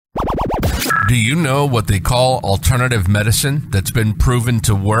Do you know what they call alternative medicine that's been proven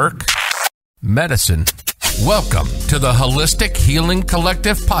to work? Medicine. Welcome to the Holistic Healing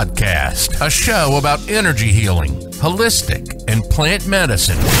Collective podcast, a show about energy healing, holistic, and plant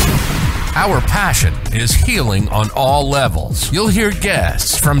medicine. Our passion is healing on all levels. You'll hear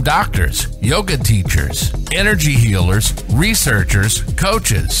guests from doctors, yoga teachers, energy healers, researchers,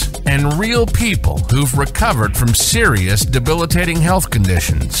 coaches, and real people who've recovered from serious debilitating health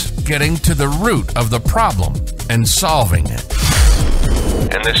conditions, getting to the root of the problem and solving it.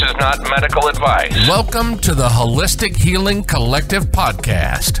 And this is not medical advice. Welcome to the Holistic Healing Collective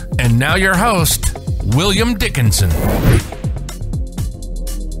podcast. And now your host, William Dickinson.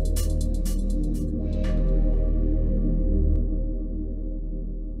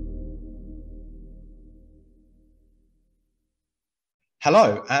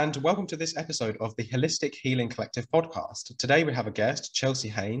 Hello, and welcome to this episode of the Holistic Healing Collective podcast. Today we have a guest, Chelsea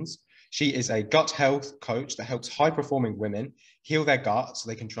Haines. She is a gut health coach that helps high-performing women heal their gut so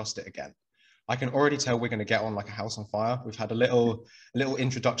they can trust it again. I can already tell we're going to get on like a house on fire. We've had a little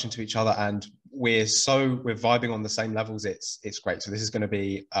introduction to each other, and we're vibing on the same levels. It's great. So this is going to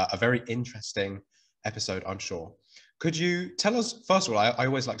be a very interesting episode, I'm sure. Could you tell us, first of all, I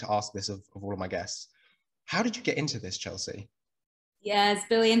always like to ask this of all of my guests, how did you get into this, Chelsea? Yes,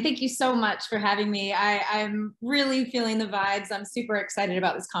 Billy, and thank you so much for having me. I'm really feeling the vibes. I'm super excited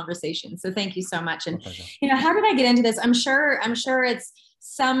about this conversation. So thank you so much. And how did I get into this? I'm sure it's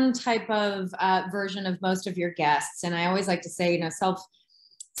some type of version of most of your guests. And I always like to say,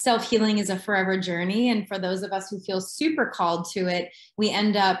 self-healing is a forever journey. And for those of us who feel super called to it, we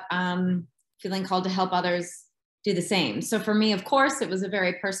end up feeling called to help others do the same. So for me, of course, it was a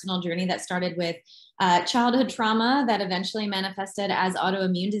very personal journey that started with childhood trauma that eventually manifested as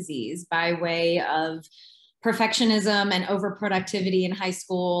autoimmune disease by way of perfectionism and overproductivity in high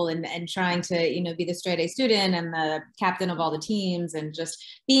school and trying to, be the straight A student and the captain of all the teams and just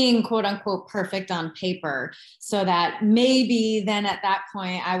being quote unquote perfect on paper so that maybe then at that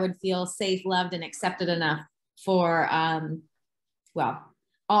point I would feel safe, loved, and accepted enough for,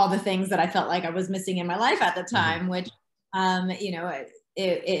 all the things that I felt like I was missing in my life at the time, which,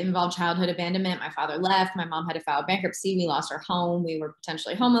 it involved childhood abandonment. My father left. My mom had to file bankruptcy. We lost our home. We were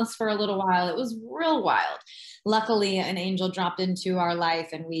potentially homeless for a little while. It was real wild. Luckily, an angel dropped into our life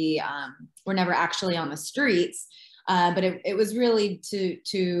and we were never actually on the streets. But it was really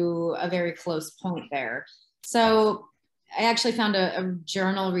to a very close point there. So I actually found a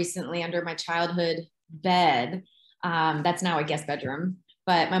journal recently under my childhood bed. That's now a guest bedroom.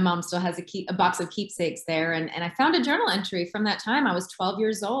 But my mom still has a box of keepsakes there. And I found a journal entry from that time. I was 12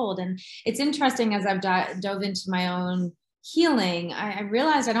 years old. And it's interesting as I've dove into my own healing, I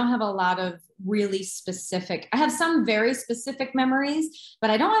realized I don't have a lot of really specific, I have some very specific memories,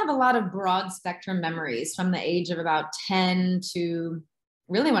 but I don't have a lot of broad spectrum memories from the age of about 10 to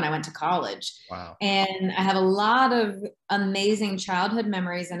really when I went to college. Wow. And I have a lot of amazing childhood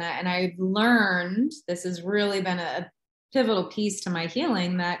memories. And I've learned, this has really been a pivotal piece to my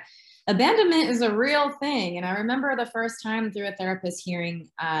healing, that abandonment is a real thing. And I remember the first time through a therapist hearing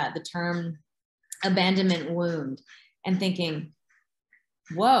the term abandonment wound and thinking,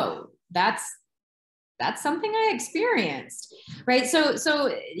 whoa, that's something I experienced, right? So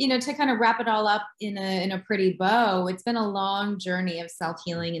to kind of wrap it all up in a pretty bow, it's been a long journey of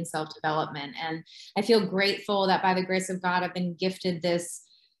self-healing and self-development. And I feel grateful that by the grace of God, I've been gifted this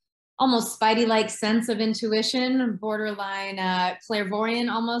almost Spidey-like sense of intuition, borderline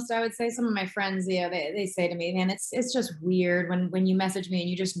clairvoyant almost, I would say. Some of my friends, they say to me, man, it's just weird when you message me and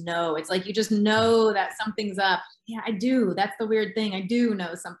you just know. It's like you just know that something's up. Yeah, I do. That's the weird thing. I do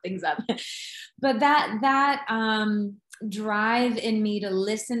know something's up. But that drive in me to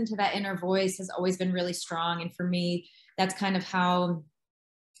listen to that inner voice has always been really strong. And for me, that's kind of how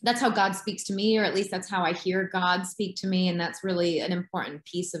God speaks to me, or at least that's how I hear God speak to me. And that's really an important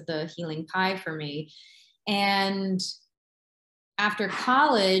piece of the healing pie for me. And after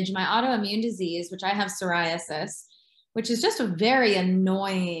college, my autoimmune disease, which I have psoriasis, which is just a very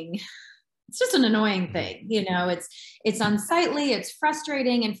annoying, it's just an annoying thing. It's unsightly, it's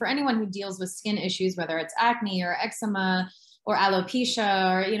frustrating. And for anyone who deals with skin issues, whether it's acne or eczema or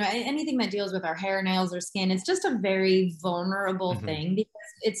alopecia or, anything that deals with our hair, nails, or skin, it's just a very vulnerable thing because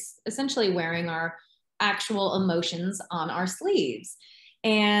it's essentially wearing our actual emotions on our sleeves.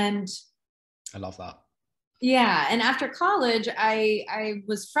 And I love that. Yeah. And after college, I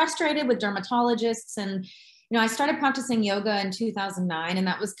was frustrated with dermatologists and, I started practicing yoga in 2009, and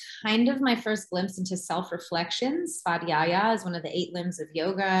that was kind of my first glimpse into self-reflection. Svadhyaya is one of the 8 limbs of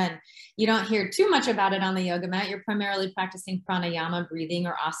yoga, and you don't hear too much about it on the yoga mat. You're primarily practicing pranayama, breathing,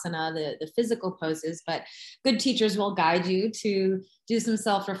 or asana, the physical poses, but good teachers will guide you to do some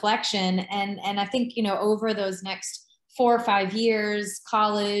self-reflection. And I think, over those next 4 or 5 years,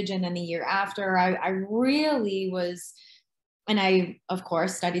 college, and then the year after, I really was. And I, of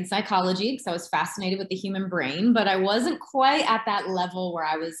course, studied psychology because I was fascinated with the human brain, but I wasn't quite at that level where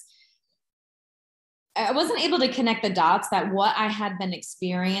I wasn't able to connect the dots that what I had been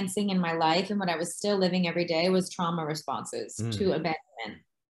experiencing in my life and what I was still living every day was trauma responses to abandonment.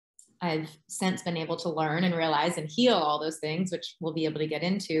 I've since been able to learn and realize and heal all those things, which we'll be able to get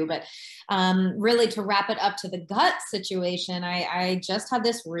into. But really, to wrap it up to the gut situation, I just had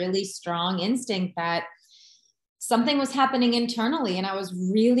this really strong instinct that something was happening internally, and I was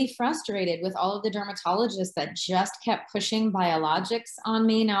really frustrated with all of the dermatologists that just kept pushing biologics on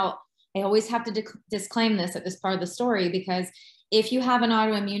me. Now, I always have to disclaim this at this part of the story, because if you have an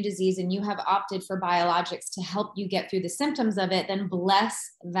autoimmune disease and you have opted for biologics to help you get through the symptoms of it, then bless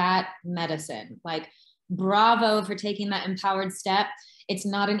that medicine. Like, bravo for taking that empowered step. It's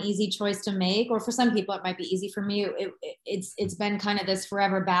not an easy choice to make, or for some people it might be easy. For me, it's been kind of this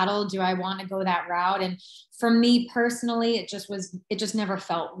forever battle. Do I want to go that route? And for me personally, it just never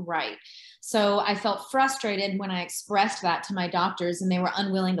felt right. So I felt frustrated when I expressed that to my doctors, and they were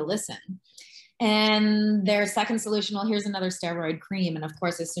unwilling to listen. And their second solution, well, here's another steroid cream. And of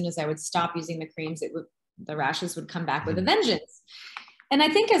course, as soon as I would stop using the creams, the rashes would come back with a vengeance. And I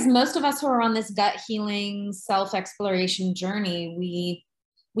think, as most of us who are on this gut healing self-exploration journey,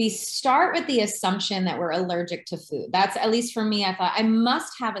 we start with the assumption that we're allergic to food. That's, at least for me, I thought I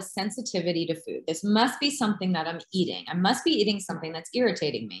must have a sensitivity to food. This must be something that I'm eating. I must be eating something that's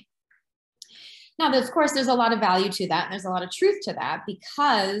irritating me. Now, of course, there's a lot of value to that. And there's a lot of truth to that,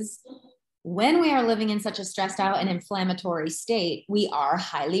 because when we are living in such a stressed out and inflammatory state, we are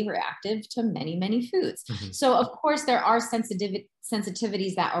highly reactive to many, many foods. So of course there are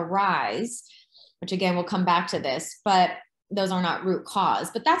sensitivities that arise, which again, we'll come back to this, but those are not root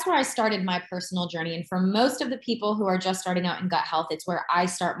cause. But that's where I started my personal journey. And for most of the people who are just starting out in gut health, it's where I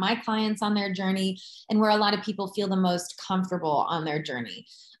start my clients on their journey, and where a lot of people feel the most comfortable on their journey,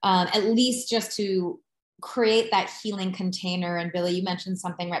 at least just to create that healing container. And Billy, you mentioned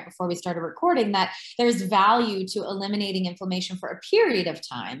something right before we started recording, that there's value to eliminating inflammation for a period of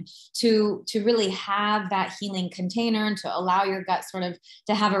time to really have that healing container, and to allow your gut sort of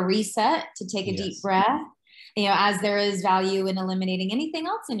to have a reset, to take a deep breath, as there is value in eliminating anything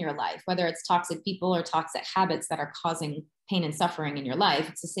else in your life, whether it's toxic people or toxic habits that are causing pain and suffering in your life.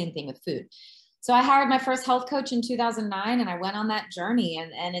 It's the same thing with food. So I hired my first health coach in 2009, and I went on that journey,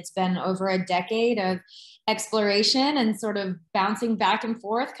 and it's been over a decade of exploration and sort of bouncing back and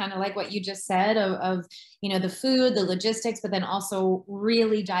forth, kind of like what you just said of the food, the logistics, but then also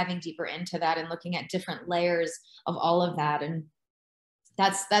really diving deeper into that and looking at different layers of all of that. And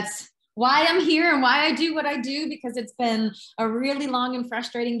that's why I'm here and why I do what I do, because it's been a really long and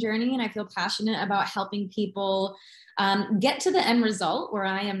frustrating journey, and I feel passionate about helping people get to the end result where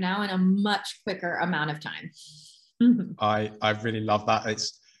I am now in a much quicker amount of time. I really love that.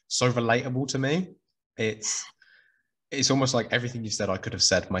 It's so relatable to me. It's almost like everything you said I could have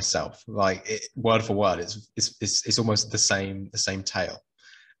said myself, like word for word. It's almost the same tale.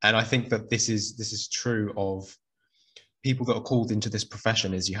 And I think that this is true of people that are called into this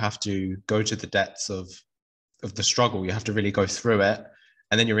profession. Is you have to go to the depths of the struggle. You have to really go through it,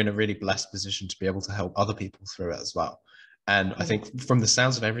 and then you're in a really blessed position to be able to help other people through it as well. And I think from the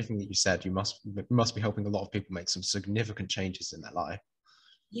sounds of everything that you said, you must be helping a lot of people make some significant changes in their life.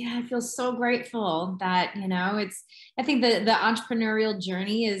 Yeah, I feel so grateful that, I think the entrepreneurial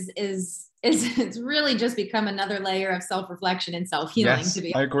journey is it's really just become another layer of self-reflection and self-healing. Yes, to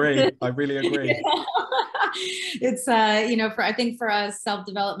be I agree. I really agree. It's, I think for us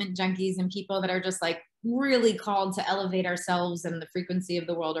self-development junkies and people that are just like really called to elevate ourselves and the frequency of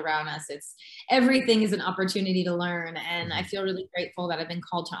the world around us, everything is an opportunity to learn. And I feel really grateful that I've been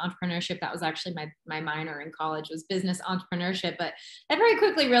called to entrepreneurship. That was actually my minor in college, was business entrepreneurship. But I very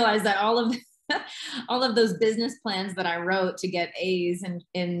quickly realized that all of those business plans that I wrote to get A's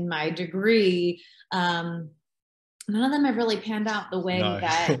in my degree, none of them have really panned out the way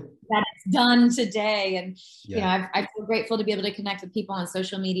that it's done today. And, I feel grateful to be able to connect with people on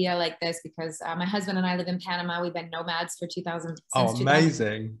social media like this, because my husband and I live in Panama. We've been nomads for 2000. Oh,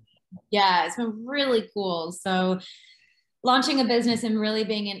 amazing. Yeah, it's been really cool. So launching a business and really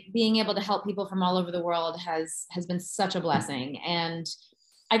being able to help people from all over the world has been such a blessing. And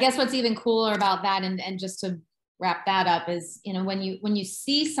I guess what's even cooler about that, and just to wrap that up is, when you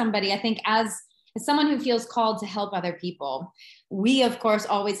see somebody, I think as someone who feels called to help other people, we of course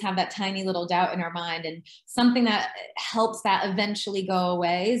always have that tiny little doubt in our mind, and something that helps that eventually go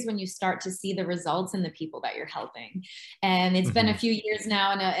away is when you start to see the results in the people that you're helping. And it's been a few years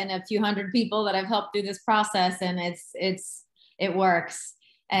now and a few hundred people that I've helped through this process, and it works.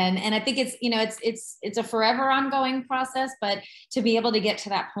 And I think it's a forever ongoing process, but to be able to get to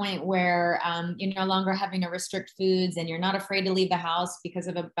that point where you're no longer having to restrict foods and you're not afraid to leave the house because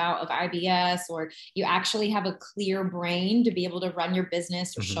of a bout of IBS, or you actually have a clear brain to be able to run your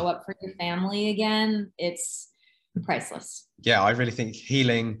business or show up for your family again, it's priceless. Yeah, I really think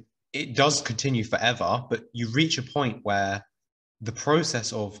healing, it does continue forever, but you reach a point where the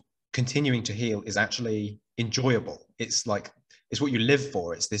process of continuing to heal is actually enjoyable. It's what you live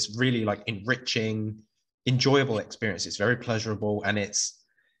for. It's this really like enriching, enjoyable experience. It's very pleasurable. And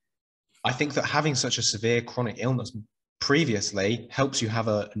I think that having such a severe chronic illness previously helps you have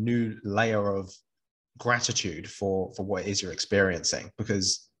a new layer of gratitude for what it is you're experiencing,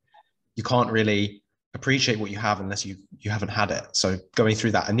 because you can't really appreciate what you have unless you haven't had it. So going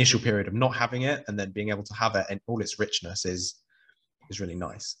through that initial period of not having it and then being able to have it in all its richness is really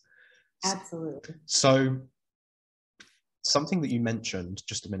nice. Absolutely. So something that you mentioned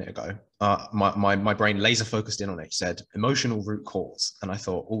just a minute ago, my brain laser focused in on it. You said emotional root cause, and I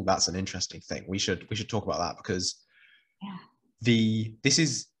thought, oh, that's an interesting thing. We should talk about that, because this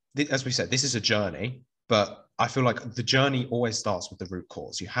is, as we said, this is a journey, but I feel like the journey always starts with the root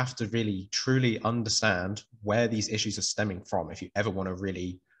cause. You have to really truly understand where these issues are stemming from if you ever want to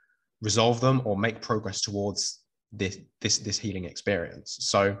really resolve them or make progress towards this healing experience.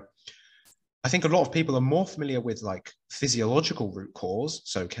 So I think a lot of people are more familiar with like physiological root cause,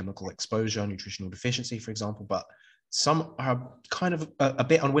 so chemical exposure, nutritional deficiency, for example, but some are kind of a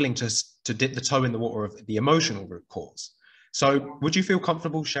bit unwilling to dip the toe in the water of the emotional root cause. So would you feel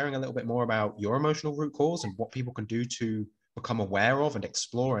comfortable sharing a little bit more about your emotional root cause and what people can do to become aware of and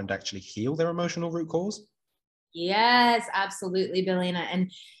explore and actually heal their emotional root cause? Yes, absolutely, Billina.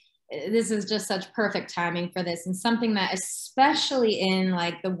 And this is just such perfect timing for this, and something that especially in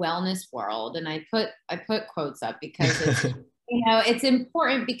like the wellness world, and I put quotes up because it's it's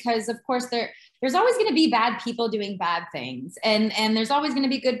important, because of course there's always going to be bad people doing bad things, and there's always going to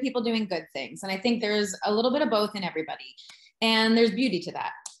be good people doing good things, and I think there's a little bit of both in everybody, and there's beauty to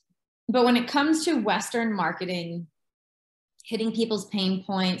that. But when it comes to Western marketing, hitting people's pain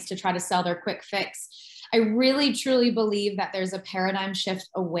points to try to sell their quick fix, I really, truly believe that there's a paradigm shift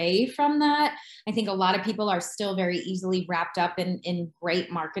away from that. I think a lot of people are still very easily wrapped up in great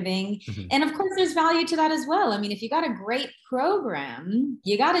marketing. And of course, there's value to that as well. I mean, if you got a great program,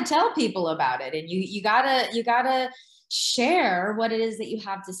 you got to tell people about it, and you gotta share what it is that you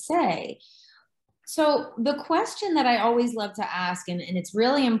have to say. So the question that I always love to ask, and it's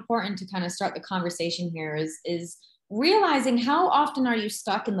really important to kind of start the conversation here, is realizing, how often are you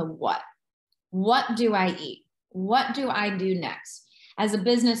stuck in the what? What do I eat? What do I do next? As a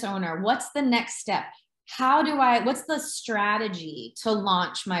business owner, what's the next step? What's the strategy to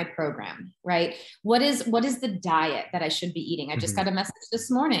launch my program, right? What is the diet that I should be eating? I just got a message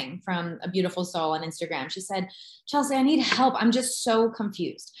this morning from a beautiful soul on Instagram. She said, Chelsea, I need help. I'm just so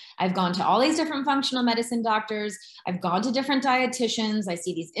confused. I've gone to all these different functional medicine doctors. I've gone to different dietitians. I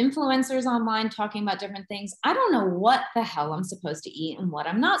see these influencers online talking about different things. I don't know what the hell I'm supposed to eat and what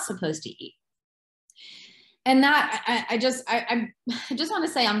I'm not supposed to eat. And that I just want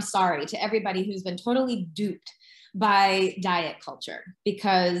to say I'm sorry to everybody who's been totally duped by diet culture,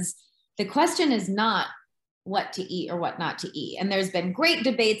 because the question is not what to eat or what not to eat. And there's been great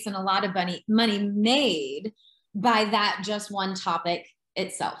debates and a lot of money made by that just one topic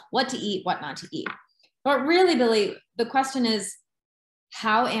itself, what to eat, what not to eat. But really, Billy, the question is,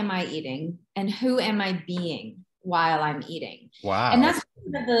 how am I eating and who am I being while I'm eating? Wow. And that's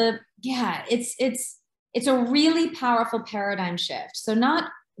it's a really powerful paradigm shift. So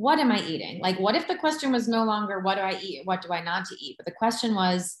not what am I eating? Like, what if the question was no longer what do I eat? What do I not to eat? But the question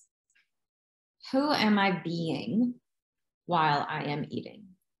was, who am I being while I am eating?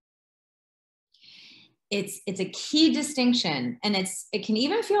 It's a key distinction. And it can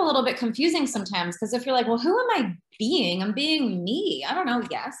even feel a little bit confusing sometimes, because if you're like, well, who am I being? I'm being me. I don't know.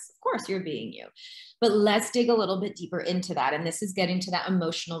 Yes, of course you're being you. But let's dig a little bit deeper into that. And this is getting to that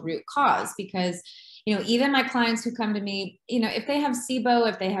emotional root cause, because even my clients who come to me, if they have SIBO,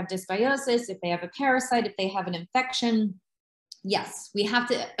 if they have dysbiosis, if they have a parasite, if they have an infection, yes, we have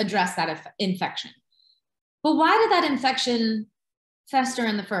to address that infection. But why did that infection fester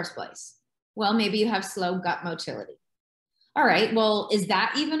in the first place? Well, maybe you have slow gut motility. all right, well, is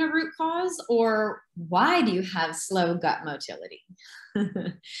that even a root cause? Or why do you have slow gut motility?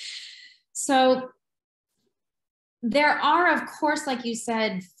 So there are, of course, like you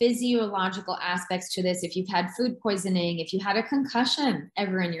said, physiological aspects to this. If you've had food poisoning, if you had a concussion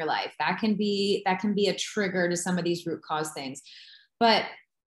ever in your life, that can be a trigger to some of these root cause things. But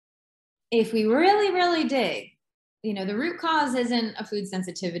if we really, really dig, the root cause isn't a food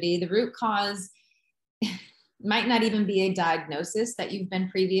sensitivity. The root cause might not even be a diagnosis that you've been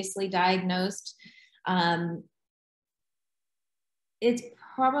previously diagnosed. It's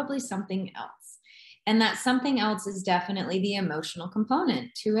probably something else. And that something else is definitely the emotional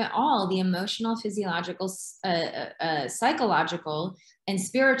component to it all, the emotional, physiological, psychological, and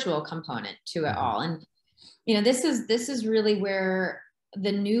spiritual component to it all. And, this is really where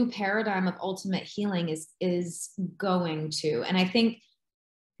the new paradigm of ultimate healing is going to. And I think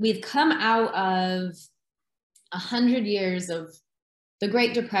we've come out of 100 years of the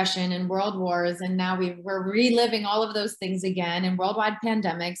Great Depression and world wars, and now we're reliving all of those things again, and worldwide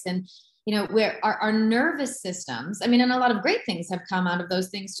pandemics, and where our nervous systems, and a lot of great things have come out of those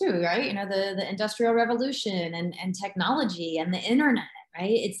things too, right? The Industrial Revolution and technology and the internet,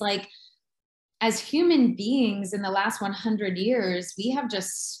 right? It's like, as human beings in the last 100 years, we have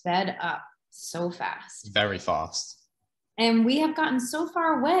just sped up so fast. Very fast. And we have gotten so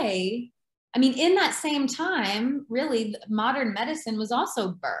far away. In that same time, really, modern medicine was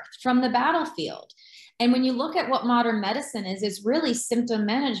also birthed from the battlefield. And when you look at what modern medicine is, it's really symptom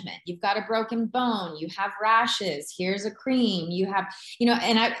management. You've got a broken bone, you have rashes, here's a cream, you have,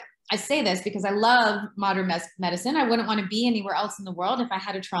 and I say this because I love modern medicine. I wouldn't want to be anywhere else in the world if I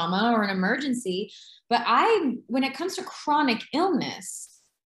had a trauma or an emergency. But when it comes to chronic illness,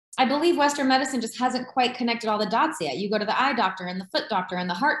 I believe Western medicine just hasn't quite connected all the dots yet. You go to the eye doctor and the foot doctor and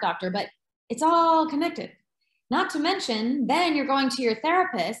the heart doctor, but it's all connected. Not to mention, then you're going to your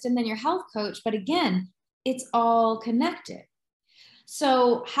therapist and then your health coach. But again, it's all connected.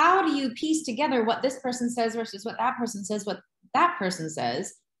 So how do you piece together what this person says versus what that person says, what that person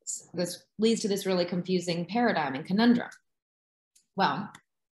says? This leads to this really confusing paradigm and conundrum. Well,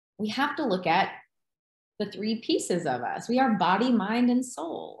 we have to look at the three pieces of us. We are body, mind, and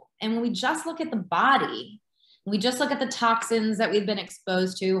soul. And when we just look at the body, we just look at the toxins that we've been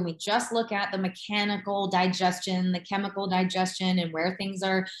exposed to, and we just look at the mechanical digestion, the chemical digestion, and where things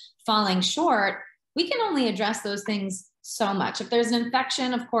are falling short, we can only address those things so much. If there's an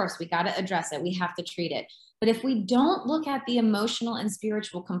infection, of course, we got to address it. We have to treat it. But if we don't look at the emotional and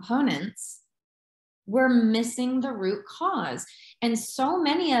spiritual components, we're missing the root cause. And so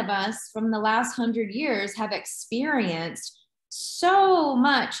many of us from the last 100 years have experienced so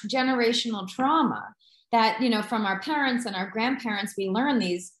much generational trauma that, from our parents and our grandparents, we learn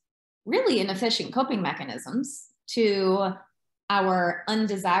these really inefficient coping mechanisms to our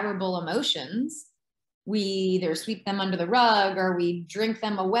undesirable emotions. We either sweep them under the rug, or we drink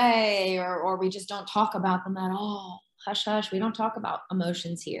them away, or we just don't talk about them at all. Hush, hush, we don't talk about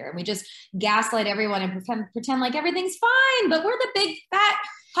emotions here. And we just gaslight everyone and pretend like everything's fine, but we're the big, fat,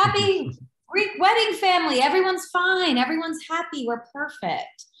 happy Greek wedding family. Everyone's fine. Everyone's happy. We're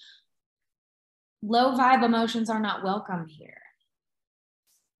perfect. Low vibe emotions are not welcome here.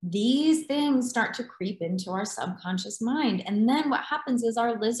 These things start to creep into our subconscious mind. And then what happens is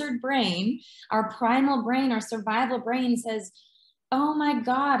our lizard brain, our primal brain, our survival brain says, oh my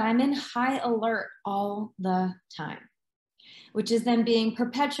God, I'm in high alert all the time, which is then being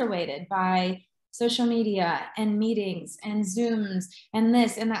perpetuated by social media and meetings and Zooms and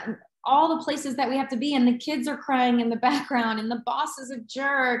this and that, all the places that we have to be. And the kids are crying in the background, and the boss is a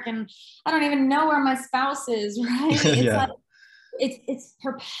jerk, and I don't even know where my spouse is, right? It's Yeah. like, it's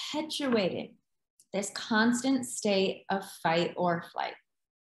perpetuating this constant state of fight or flight.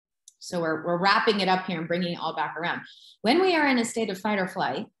 So we're wrapping it up here and bringing it all back around. When we are in a state of fight or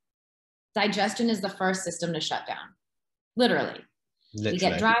flight, digestion is the first system to shut down. Literally. We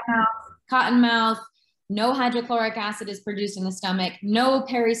get dry mouth, cotton mouth, no hydrochloric acid is produced in the stomach, no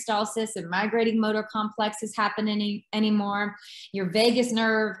peristalsis and migrating motor complex is happening anymore. Your vagus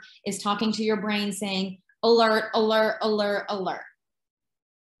nerve is talking to your brain saying, alert, alert, alert, alert.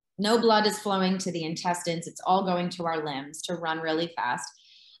 No blood is flowing to the intestines. It's all going to our limbs to run really fast.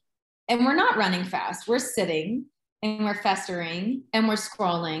 And we're not running fast. We're sitting and we're festering and we're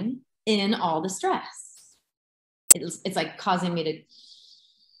scrolling in all the stress. It's like causing me to.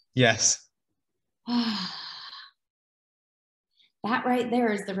 Yes. That right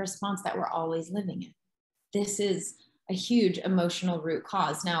there is the response that we're always living in. This is a huge emotional root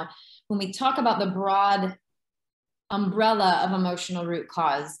cause. Now, when we talk about the broad umbrella of emotional root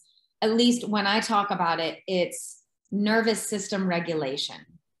cause, at least when I talk about it, it's nervous system regulation.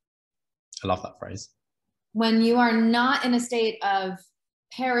 I love that phrase. When you are not in a state of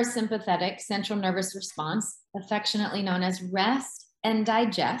parasympathetic central nervous response, affectionately known as rest and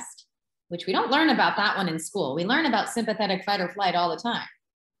digest, which we don't learn about that one in school. We learn about sympathetic fight or flight all the time.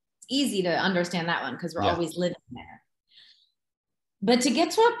 It's easy to understand that one because we're always living there. But to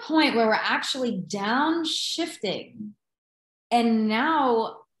get to a point where we're actually downshifting and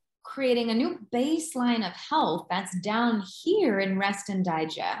now creating a new baseline of health that's down here in rest and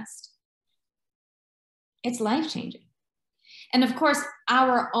digest, it's life-changing. And of course,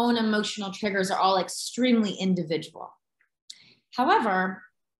 our own emotional triggers are all extremely individual. However,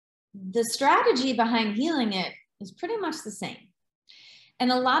 the strategy behind healing it is pretty much the same.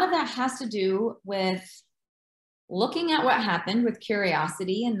 And a lot of that has to do with looking at what happened with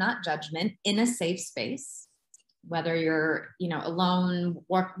curiosity and not judgment in a safe space, whether you're, alone,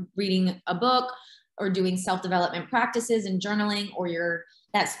 reading a book or doing self-development practices and journaling, or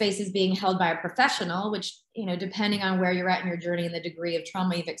that space is being held by a professional, which, depending on where you're at in your journey and the degree of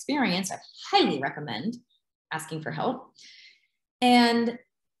trauma you've experienced, I highly recommend asking for help. And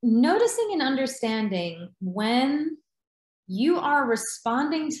noticing and understanding when you are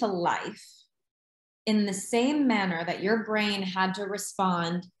responding to life in the same manner that your brain had to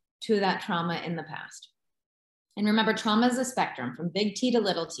respond to that trauma in the past. And remember, trauma is a spectrum from big T to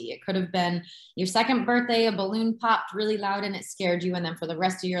little t. It could have been your second birthday, a balloon popped really loud and it scared you. And then for the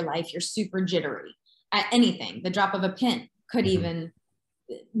rest of your life, you're super jittery at anything. The drop of a pin could even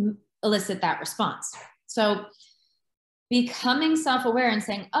elicit that response. So becoming self-aware and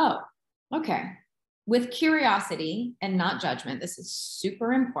saying, oh, okay, with curiosity and not judgment, this is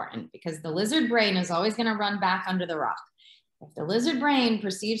super important because the lizard brain is always going to run back under the rock. If the lizard brain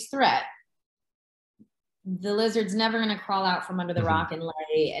perceives threat, the lizard's never going to crawl out from under the rock and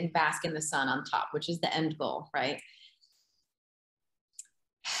lay and bask in the sun on top, which is the end goal, right?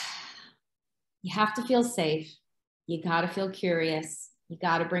 You have to feel safe. You got to feel curious. You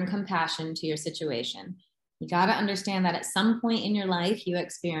got to bring compassion to your situation. You got to understand that at some point in your life, you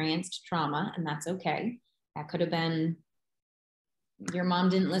experienced trauma, and that's okay. That could have been your mom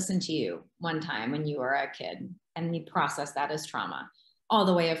didn't listen to you one time when you were a kid, and you process that as trauma, all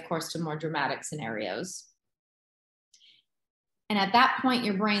the way, of course, to more dramatic scenarios. And at that point,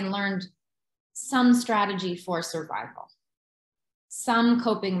 your brain learned some strategy for survival, some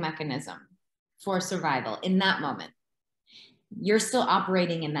coping mechanism for survival in that moment. You're still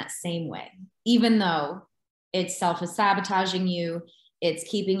operating in that same way, even though it's self-sabotaging you, it's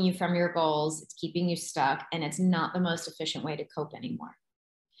keeping you from your goals, it's keeping you stuck, and it's not the most efficient way to cope anymore.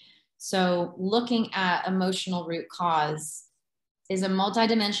 So looking at emotional root cause is a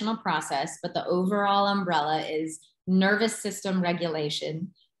multidimensional process, but the overall umbrella is nervous system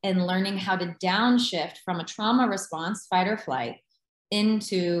regulation and learning how to downshift from a trauma response, fight or flight,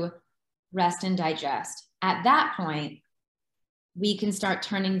 into rest and digest. At that point, we can start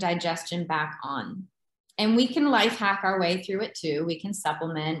turning digestion back on. And we can life hack our way through it too. We can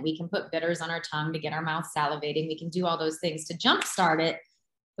supplement, we can put bitters on our tongue to get our mouth salivating. We can do all those things to jumpstart it.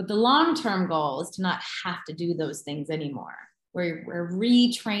 But the long-term goal is to not have to do those things anymore. We're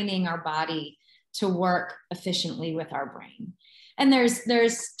retraining our body to work efficiently with our brain. And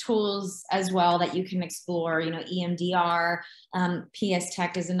there's tools as well that you can explore, EMDR, PS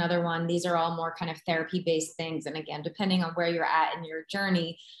Tech is another one. These are all more kind of therapy-based things. And again, depending on where you're at in your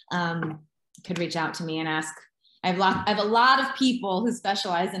journey, you could reach out to me and ask. I have a lot of people who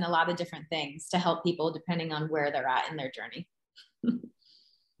specialize in a lot of different things to help people depending on where they're at in their journey.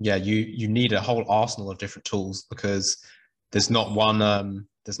 Yeah, you need a whole arsenal of different tools because there's not one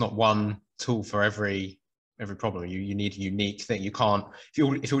tool for every problem. You need a unique thing. You can't,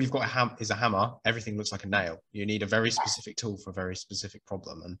 if all you've got is a hammer, everything looks like a nail. You need a very specific tool for a very specific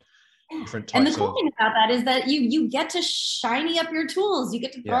problem. And different types. And the cool thing about that is that you get to shiny up your tools. You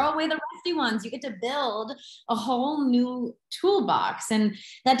get to throw away the rusty ones. You get to build a whole new toolbox. And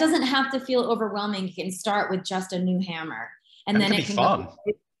that doesn't have to feel overwhelming. You can start with just a new hammer. And then it can be fun.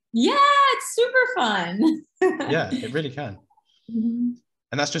 Yeah, it's super fun. Yeah, it really can.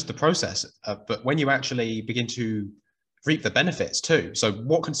 And that's just the process. But when you actually begin to reap the benefits too. So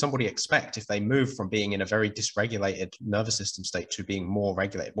what can somebody expect if they move from being in a very dysregulated nervous system state to being more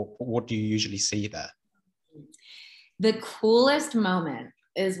regulated? What do you usually see there? The coolest moment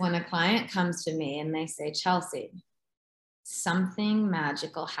is when a client comes to me and they say, Chelsea, something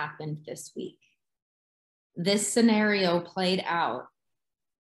magical happened this week. This scenario played out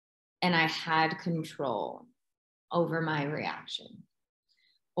and I had control over my reaction.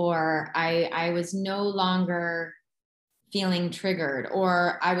 Or I was no longer feeling triggered,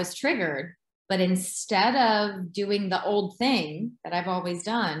 or I was triggered, But instead of doing the old thing that I've always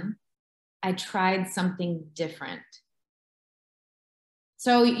done, I tried something different.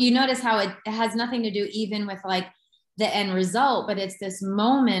 So you notice how it has nothing to do even with like the end result, but it's this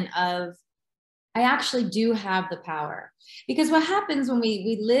moment of, I actually do have the power. Because what happens when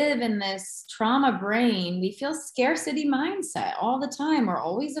we live in this trauma brain, we feel scarcity mindset all the time. We're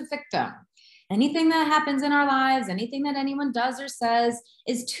always a victim. Anything that happens in our lives, anything that anyone does or says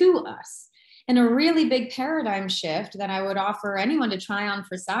is to us. And a really big paradigm shift that I would offer anyone to try on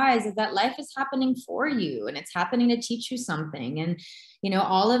for size is that life is happening for you, and it's happening to teach you something. And, you know,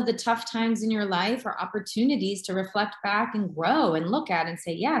 all of the tough times in your life are opportunities to reflect back and grow and look at and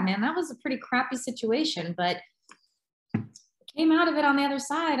say, yeah, man, that was a pretty crappy situation, but I came out of it on the other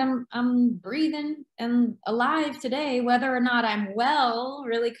side. I'm breathing and alive today. Whether or not I'm well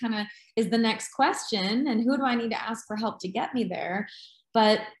really kind of is the next question. And who do I need to ask for help to get me there?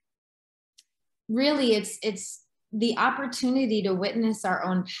 But really, it's the opportunity to witness our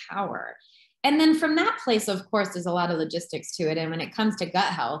own power. And then from that place, of course, there's a lot of logistics to it. And when it comes to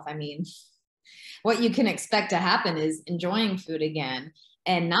gut health, I mean, what you can expect to happen is enjoying food again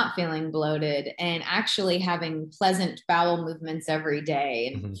and not feeling bloated and actually having pleasant bowel movements every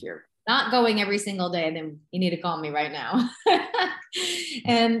day. And if you're not going every single day, then you need to call me right now.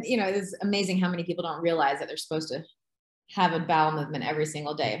 And, you know, it's amazing how many people don't realize that they're supposed to have a bowel movement every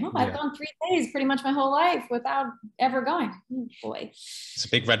single day. Oh, I've gone 3 days pretty much my whole life without ever going. Oh, boy. It's a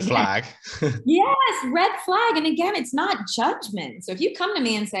big red flag. Yes, red flag. And again, it's not judgment. So if you come to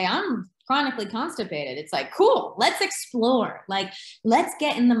me and say, I'm chronically constipated, it's like, cool, let's explore. Like, let's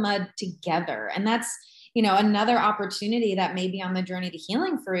get in the mud together. And that's, you know, another opportunity that may be on the journey to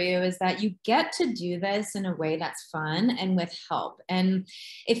healing for you is that you get to do this in a way that's fun and with help. And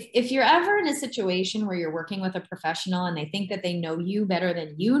if you're ever in a situation where you're working with a professional and they think that they know you better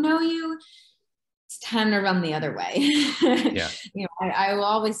than you know you, it's time to run the other way. Yeah. You know, I will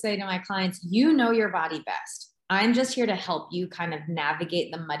always say to my clients, you know your body best. I'm just here to help you kind of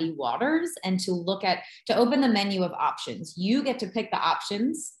navigate the muddy waters and to open the menu of options. You get to pick the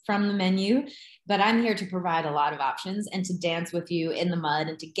options from the menu, but I'm here to provide a lot of options and to dance with you in the mud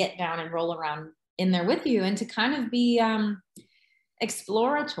and to get down and roll around in there with you and to kind of be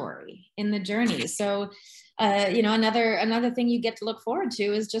exploratory in the journey. So, you know, another thing you get to look forward to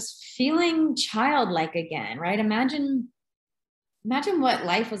is just feeling childlike again, right? Imagine what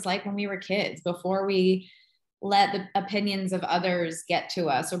life was like when we were kids, before we let the opinions of others get to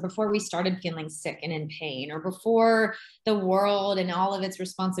us, or before we started feeling sick and in pain, or before the world and all of its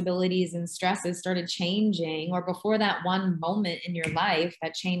responsibilities and stresses started changing, or before that one moment in your life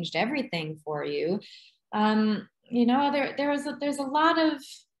that changed everything for you. You know, there's a lot of,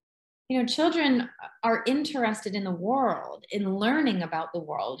 you know, children are interested in the world, in learning about the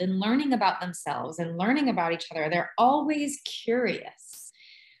world, and learning about themselves and learning about each other. They're always curious.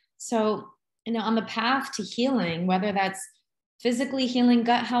 So, you know, on the path to healing, whether that's physically healing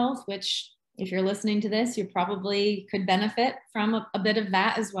gut health, which if you're listening to this, you probably could benefit from a bit of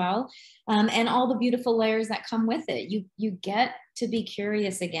that as well. And all the beautiful layers that come with it. You get to be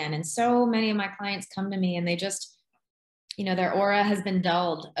curious again. And so many of my clients come to me and they just, you know, their aura has been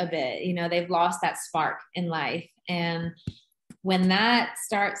dulled a bit. You know, they've lost that spark in life. And when that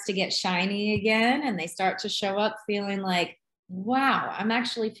starts to get shiny again and they start to show up feeling like, wow, I'm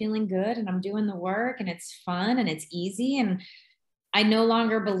actually feeling good and I'm doing the work and it's fun and it's easy. And I no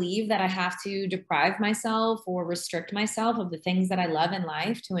longer believe that I have to deprive myself or restrict myself of the things that I love in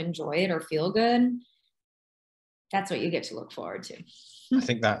life to enjoy it or feel good. That's what you get to look forward to. I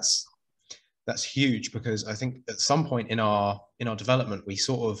think that's huge, because I think at some point in our development, we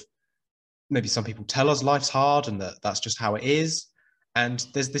sort of, maybe some people tell us life's hard and that's just how it is. And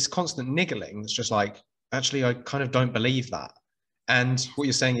there's this constant niggling that's just like, actually, I kind of don't believe that. And what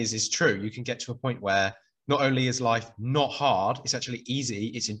you're saying is true. You can get to a point where not only is life not hard, it's actually easy,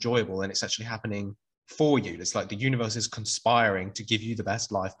 it's enjoyable, and it's actually happening for you. It's like the universe is conspiring to give you the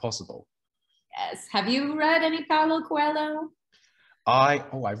best life possible. Yes. Have you read any Paulo Coelho? I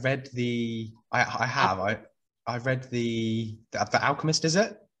read the Alchemist, is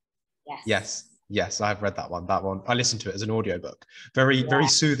it? Yes. Yes, I've read that one. I listened to it as an audiobook. Very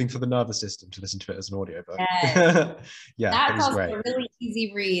soothing for the nervous system to listen to it as an audiobook. Yes. Yeah, That's also great. a really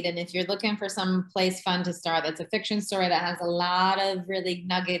easy read. And if you're looking for some place fun to start, that's a fiction story that has a lot of really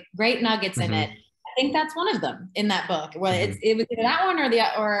great nuggets in it. I think that's one of them in that book. Well, it was either that one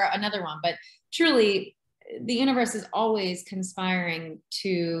or another one, but truly the universe is always conspiring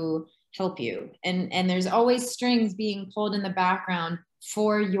to help you. And there's always strings being pulled in the background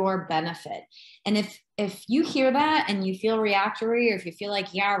for your benefit. And if you hear that and you feel reactory, or if you feel like,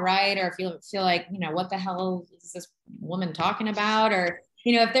 yeah, right, or if you feel like, what the hell is this woman talking about? Or,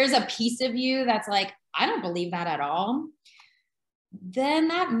 if there's a piece of you that's like, I don't believe that at all, then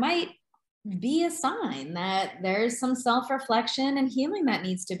that might be a sign that there's some self-reflection and healing that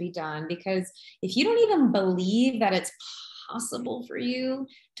needs to be done. Because if you don't even believe that it's possible for you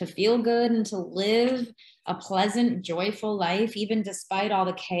to feel good and to live a pleasant, joyful life, even despite all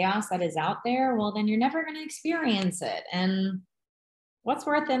the chaos that is out there, well, then you're never going to experience it. And what's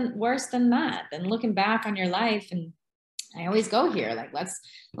worse than that? Than looking back on your life. And I always go here, like, let's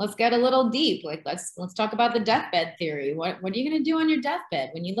get a little deep. Like, let's talk about the deathbed theory. What are you going to do on your deathbed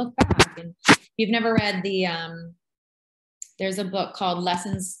when you look back? And if you've never read there's a book called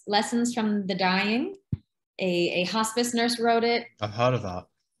Lessons from the Dying. A hospice nurse wrote it. I've heard of that.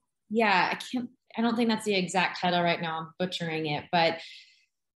 Yeah, I don't think that's the exact title right now. I'm butchering it, but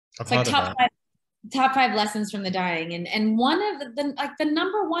I've it's like heard of that. top five lessons from the dying. And one of the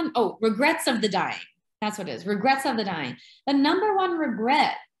number one, regrets of the dying. That's what it is. Regrets of the dying. The number one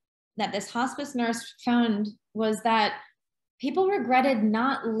regret that this hospice nurse found was that people regretted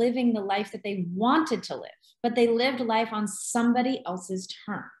not living the life that they wanted to live, but they lived life on somebody else's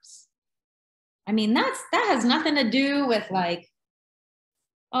terms. I mean, that has nothing to do with like,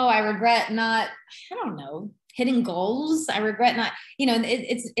 oh, I regret not, I don't know, hitting goals. I regret not,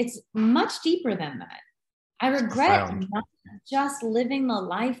 it's much deeper than that. I regret not just living the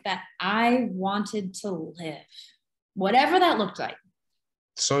life that I wanted to live, whatever that looked like.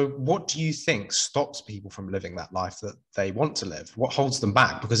 So what do you think stops people from living that life that they want to live? What holds them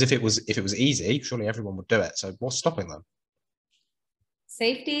back? Because if it was easy, surely everyone would do it. So what's stopping them?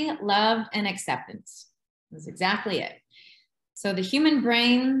 Safety, love, and acceptance. That's exactly it. So the human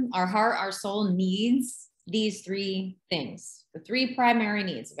brain, our heart, our soul needs these three things, the three primary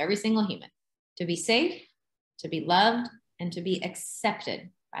needs of every single human: to be safe, to be loved, and to be accepted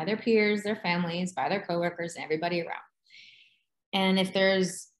by their peers, their families, by their coworkers, and everybody around. And if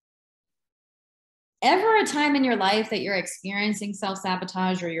there's ever a time in your life that you're experiencing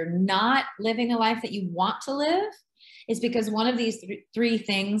self-sabotage, or you're not living a life that you want to live, it's because one of these three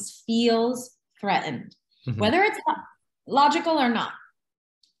things feels threatened, whether it's logical or not.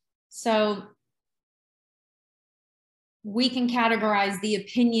 So we can categorize the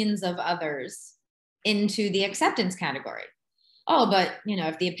opinions of others into the acceptance category. Oh, but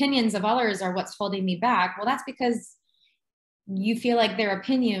if the opinions of others are what's holding me back, well, that's because you feel like their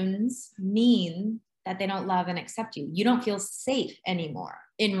opinions mean that they don't love and accept you. You don't feel safe anymore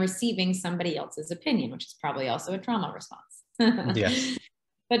in receiving somebody else's opinion, which is probably also a trauma response. Yes.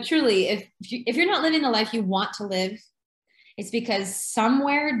 But truly, if you're not living the life you want to live, it's because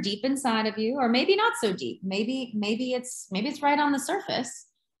somewhere deep inside of you, or maybe not so deep, maybe it's right on the surface,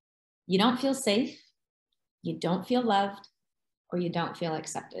 you don't feel safe, you don't feel loved, or you don't feel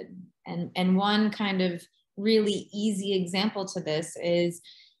accepted. And one kind of really easy example to this is,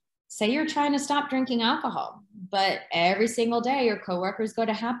 say you're trying to stop drinking alcohol, but every single day your coworkers go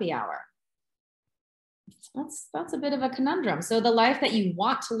to happy hour. That's a bit of a conundrum. So the life that you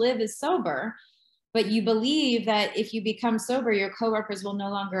want to live is sober, but you believe that if you become sober, your coworkers will no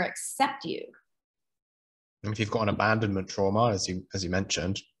longer accept you. And if you've got an abandonment trauma, as you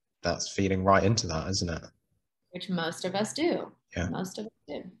mentioned, that's feeding right into that, isn't it? Which most of us do. Yeah. Most of us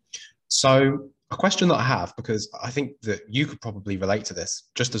do. So a question that I have, because I think that you could probably relate to this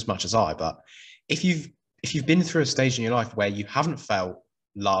just as much as I, but if you've been through a stage in your life where you haven't felt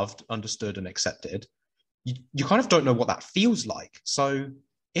loved, understood, and accepted, you kind of don't know what that feels like. So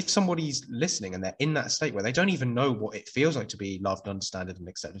if somebody's listening and they're in that state where they don't even know what it feels like to be loved, understood, and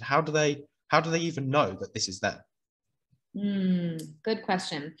accepted, how do they even know that this is them? Good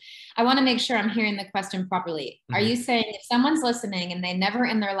question. I want to make sure I'm hearing the question properly. Are you saying if someone's listening and they never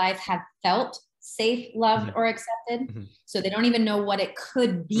in their life have felt safe, loved, or accepted, so they don't even know what it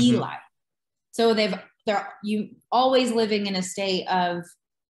could be like, so they're always living in a state of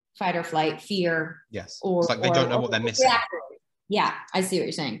fight or flight, fear? Yes. Or it's like they don't know what they're missing. Yeah, I see what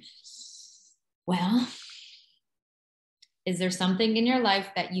you're saying. Well, is there something in your life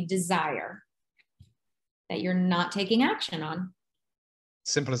that you desire that you're not taking action on?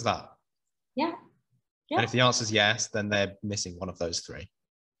 Simple as that. Yeah. And if the answer is yes, then they're missing one of those three.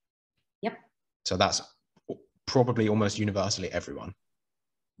 Yep. So that's probably almost universally everyone.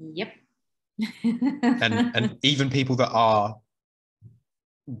 Yep. and even people that are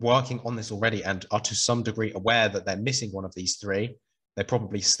working on this already and are to some degree aware that they're missing one of these three, they're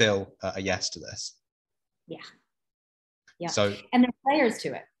probably still a yes to this. Yeah. So, and there's layers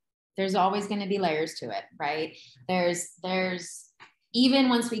to it. There's always going to be layers to it, right? There's even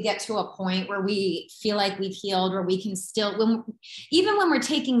once we get to a point where we feel like we've healed, where we can still, even when we're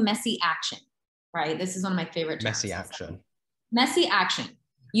taking messy action, right? This is one of my favorite terms. Messy action. Messy action.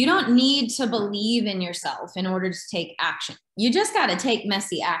 You don't need to believe in yourself in order to take action. You just got to take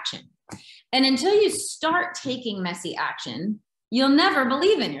messy action. And until you start taking messy action, you'll never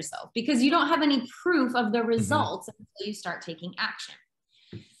believe in yourself because you don't have any proof of the results until you start taking action.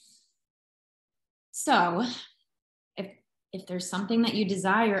 So if there's something that you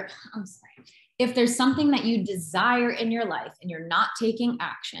desire, if there's something that you desire in your life and you're not taking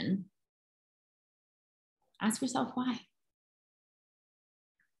action, ask yourself why.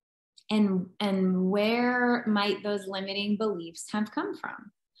 And where might those limiting beliefs have come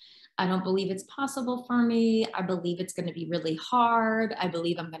from? I don't believe it's possible for me. I believe it's going to be really hard. I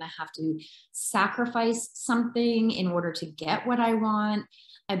believe I'm going to have to sacrifice something in order to get what I want.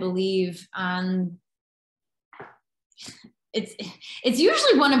 I believe it's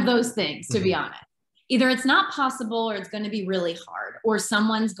usually one of those things, to be honest. Either it's not possible or it's going to be really hard or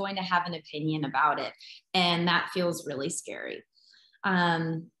someone's going to have an opinion about it. And that feels really scary.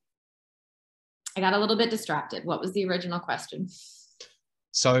 I got a little bit distracted. What was the original question?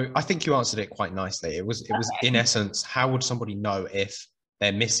 So I think you answered it quite nicely. It was in essence, how would somebody know if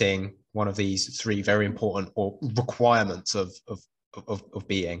they're missing one of these three very important or requirements of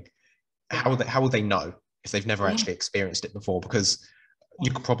being? How will they know if they've never actually experienced it before? Because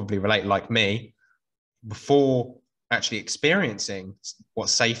you could probably relate, like me, before actually experiencing what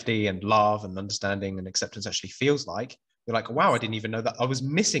safety and love and understanding and acceptance actually feels like, you're like, wow, I didn't even know that I was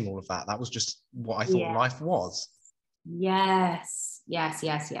missing all of that. That was just what I thought life was. Yes,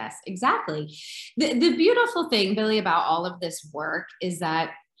 exactly. The beautiful thing, Billy, about all of this work is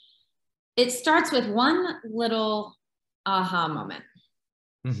that it starts with one little aha moment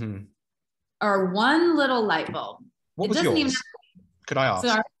or one little light bulb. What was yours? Could I ask?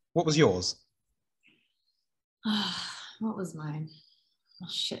 Sorry. What was yours? What was mine? Oh,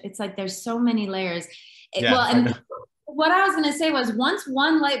 shit. It's like there's so many layers. What I was going to say was once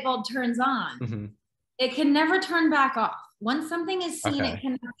one light bulb turns on, it can never turn back off. Once something is seen, it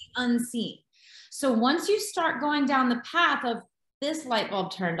cannot be unseen. So once you start going down the path of this light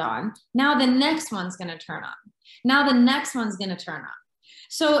bulb turned on, now the next one's going to turn on. Now the next one's going to turn on.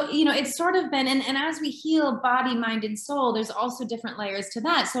 So, it's sort of been, and as we heal body, mind, and soul, there's also different layers to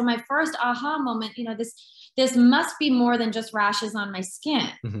that. So my first aha moment, this must be more than just rashes on my skin.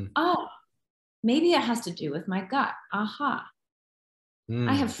 Oh, maybe it has to do with my gut. Aha.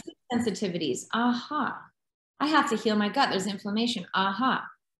 I have food sensitivities. Aha. I have to heal my gut. There's inflammation. Aha.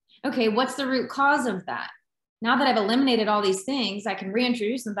 Okay, what's the root cause of that? Now that I've eliminated all these things, I can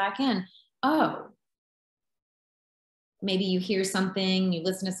reintroduce them back in. Oh, maybe you hear something, you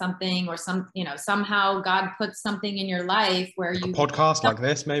listen to something, or somehow God puts something in your life where a podcast like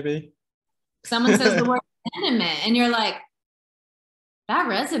this, maybe. Someone says the word abandonment, and you're like, that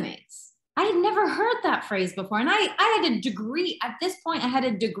resonates. I had never heard that phrase before. And I had a degree, at this point, I had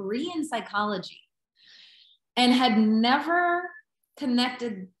a degree in psychology and had never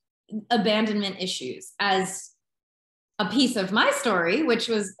connected abandonment issues as a piece of my story, which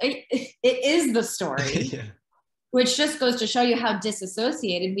was, it is the story, which just goes to show you how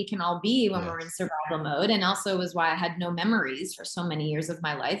disassociated we can all be when we're in survival mode. And also was why I had no memories for so many years of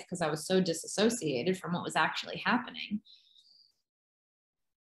my life, because I was so disassociated from what was actually happening.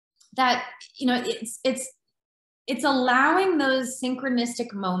 That, it's allowing those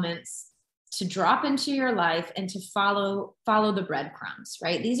synchronistic moments to drop into your life and to follow the breadcrumbs,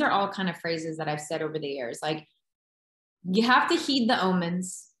 right? These are all kind of phrases that I've said over the years. Like, you have to heed the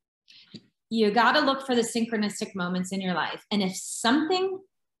omens. You got to look for the synchronistic moments in your life. And if something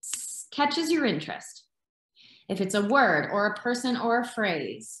catches your interest, if it's a word or a person or a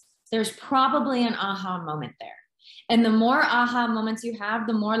phrase, there's probably an aha moment there. And the more aha moments you have,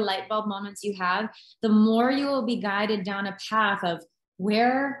 the more light bulb moments you have, the more you will be guided down a path of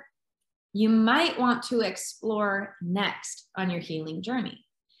where you might want to explore next on your healing journey.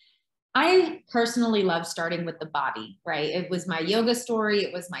 I personally love starting with the body, right? It was my yoga story.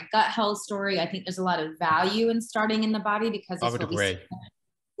 It was my gut health story. I think there's a lot of value in starting in the body because it's what we see.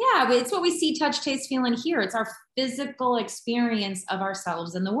 Yeah, it's what we see, touch, taste, feel, and hear. It's our physical experience of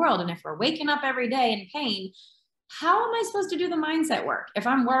ourselves in the world. And if we're waking up every day in pain, how am I supposed to do the mindset work if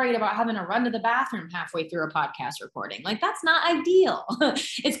I'm worried about having to run to the bathroom halfway through a podcast recording? Like, that's not ideal.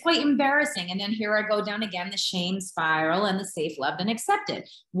 It's quite embarrassing. And then here I go down again, the shame spiral and the safe, loved, and accepted.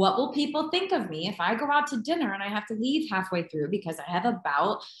 What will people think of me if I go out to dinner and I have to leave halfway through because I have a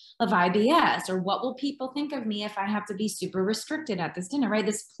bout of IBS? Or what will people think of me if I have to be super restricted at this dinner, right?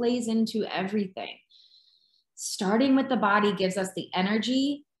 This plays into everything. starting with the body gives us the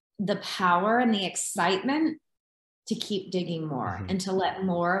energy, the power, and the excitement to keep digging more and to let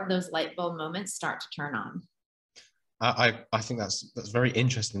more of those light bulb moments start to turn on. I think that's very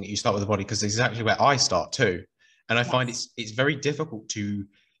interesting that you start with the body, because it's exactly where I start too. And I find it's very difficult to,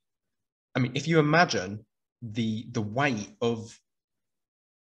 I mean, if you imagine the weight of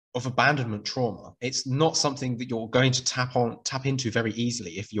abandonment trauma, it's not something that you're going to tap into very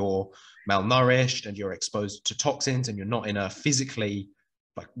easily if you're malnourished and you're exposed to toxins and you're not in a physically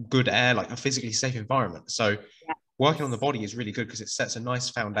like good air, like a physically safe environment. So working on the body is really good because it sets a nice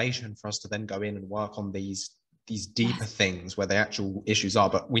foundation for us to then go in and work on these deeper things where the actual issues are,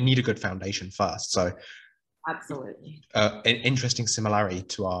 but we need a good foundation first. So absolutely, an interesting similarity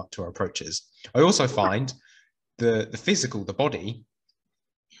to our approaches. I also find the physical, the body,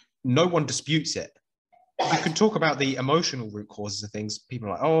 no one disputes it. You can talk about the emotional root causes of things. People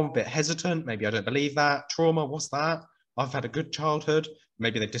are like, oh, I'm a bit hesitant, maybe I don't believe that. Trauma, what's that? I've had a good childhood.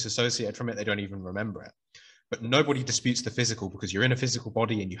 Maybe they've disassociated from it, they don't even remember it. But nobody disputes the physical, because you're in a physical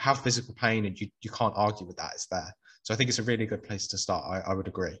body and you have physical pain, and you can't argue with that. It's there. So I think it's a really good place to start. I would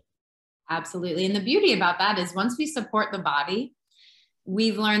agree. Absolutely. And the beauty about that is once we support the body,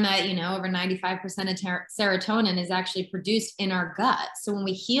 we've learned that, over 95% of serotonin is actually produced in our gut. So when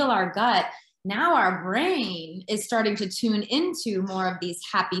we heal our gut, now our brain is starting to tune into more of these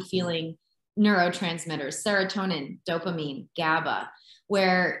happy feeling neurotransmitters, serotonin, dopamine, GABA,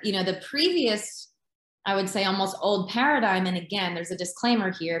 where, the previous, I would say, almost old paradigm. And again, there's a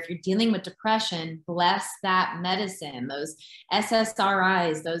disclaimer here. If you're dealing with depression, bless that medicine, those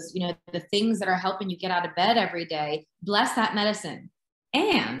SSRIs, those, the things that are helping you get out of bed every day, bless that medicine.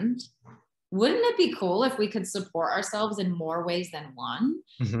 And wouldn't it be cool if we could support ourselves in more ways than one?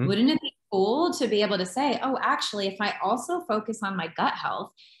 Wouldn't it be cool to be able to say, oh, actually, if I also focus on my gut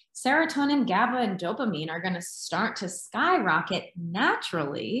health, serotonin, GABA, and dopamine are going to start to skyrocket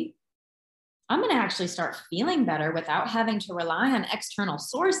naturally. I'm going to actually start feeling better without having to rely on external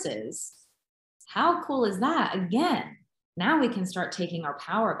sources. How cool is that? Again, now we can start taking our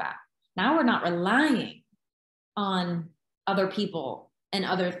power back. Now we're not relying on other people and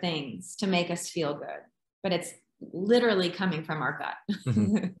other things to make us feel good, but it's literally coming from our gut.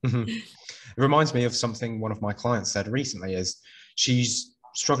 It reminds me of something one of my clients said recently. Is she's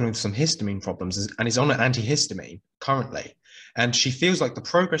struggling with some histamine problems and is on an antihistamine currently, and she feels like the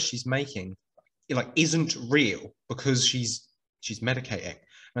progress she's making isn't real because she's medicating.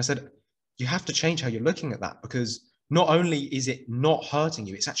 And I said, you have to change how you're looking at that, because not only is it not hurting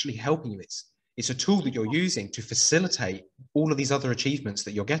you, it's actually helping you. It's a tool that you're using to facilitate all of these other achievements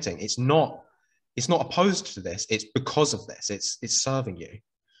that you're getting. It's not opposed to this. It's because of this. It's serving you.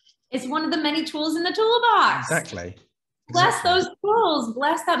 It's one of the many tools in the toolbox. Exactly. Bless those tools,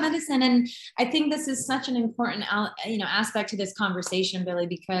 bless that medicine. And I think this is such an important, aspect to this conversation, Billy,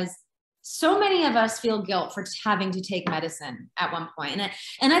 because so many of us feel guilt for having to take medicine at one point.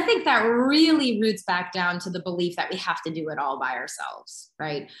 And I think that really roots back down to the belief that we have to do it all by ourselves,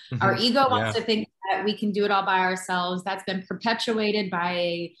 right? Our ego wants to think that we can do it all by ourselves. That's been perpetuated by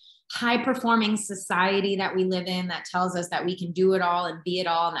a high-performing society that we live in that tells us that we can do it all and be it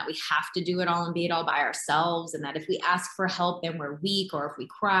all, and that we have to do it all and be it all by ourselves, and that if we ask for help, then we're weak, or if we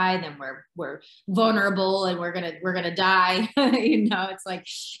cry, then we're vulnerable and we're gonna die. It's like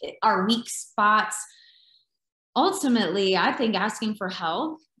our weak spots. Ultimately, I think asking for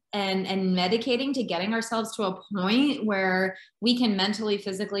help and medicating to getting ourselves to a point where we can mentally,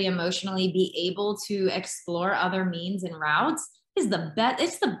 physically, emotionally be able to explore other means and routes is the best.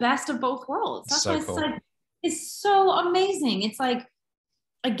 It's the best of both worlds. That's so why cool. It's so amazing. It's like,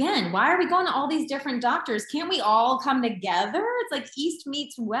 again, why are we going to all these different doctors? Can't we all come together? It's like East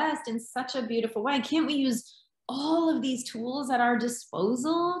meets West in such a beautiful way. Can't we use all of these tools at our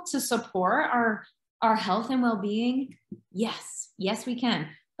disposal to support our health and well-being? Yes, we can.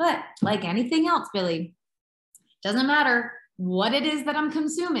 But like anything else, Billy, doesn't matter what it is that I'm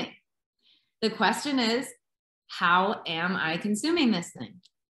consuming. The question is, how am I consuming this thing?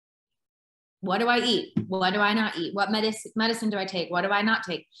 What do I eat? What do I not eat? What medicine do I take? What do I not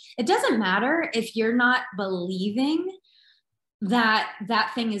take? It doesn't matter if you're not believing that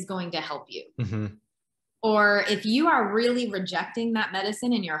that thing is going to help you. Or if you are really rejecting that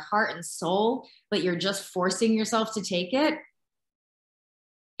medicine in your heart and soul, but you're just forcing yourself to take it,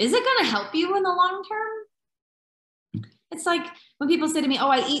 is it going to help you in the long term? It's like when people say to me, oh,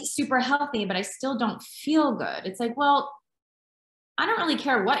 I eat super healthy, but I still don't feel good. It's like, well, I don't really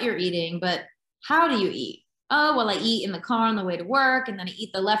care what you're eating, but how do you eat? Oh, well, I eat in the car on the way to work, and then I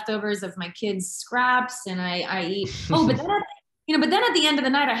eat the leftovers of my kids' scraps, and I eat, but then at the end of the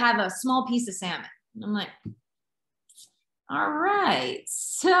night, I have a small piece of salmon. And I'm like, All right.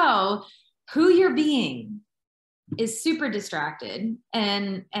 So who you're being is super distracted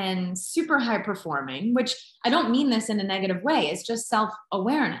and super high performing, which I don't mean this in a negative way. It's just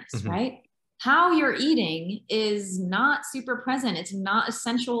self-awareness, right? How you're eating is not super present. It's not a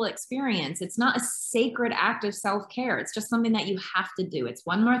sensual experience. It's not a sacred act of self-care. It's just something that you have to do. It's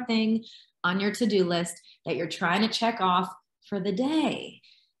one more thing on your to-do list that you're trying to check off for the day.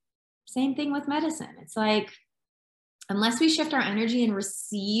 Same thing with medicine. It's like, unless we shift our energy and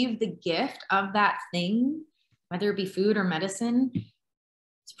receive the gift of that thing, whether it be food or medicine,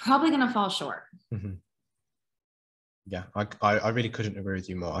 it's probably going to fall short. Yeah, I really couldn't agree with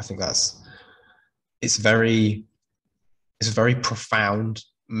you more. I think it's very profound,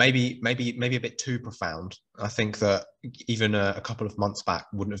 maybe a bit too profound. I think that even a couple of months back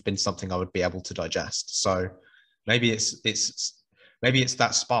wouldn't have been something I would be able to digest. So maybe it's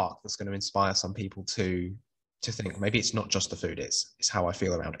that spark that's going to inspire some people to think maybe it's not just the food, it's how I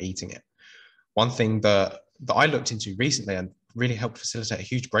feel around eating it. One thing that I looked into recently and really helped facilitate a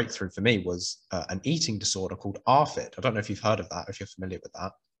huge breakthrough for me was an eating disorder called ARFID. I don't know if you've heard of that, if you're familiar with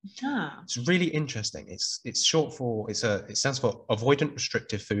that. It's really interesting. It's short for, it stands for avoidant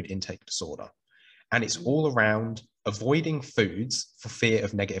restrictive food intake disorder. And it's all around avoiding foods for fear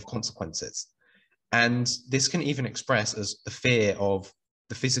of negative consequences. And this can even express as the fear of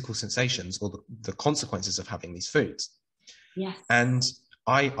the physical sensations or the consequences of having these foods. Yes. And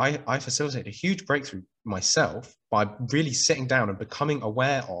I facilitated a huge breakthrough myself by really sitting down and becoming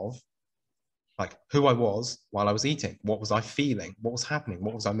aware of like who I was while I was eating. What was I feeling? What was happening?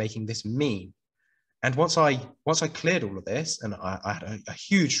 What was I making this mean? And once I cleared all of this, and I had a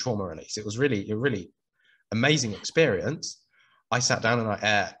huge trauma release, it was really a really amazing experience. I sat down and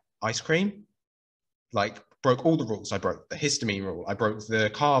I ate ice cream, like broke all the rules. I broke the histamine rule. I broke the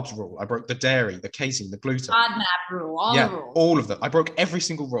carbs rule. I broke the dairy, the casein, the gluten. FODMAP rule, all the rules. All of them. I broke every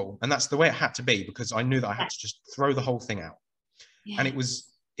single rule. And that's the way it had to be, because I knew that I had to just throw the whole thing out. And it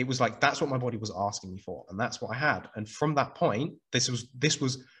was like, that's what my body was asking me for. And that's what I had. And from that point, this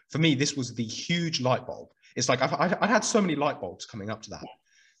was for me, this was the huge light bulb. It's like, I had so many light bulbs coming up to that.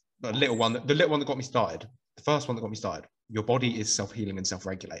 The little one that got me started, the first one that got me started, your body is self-healing and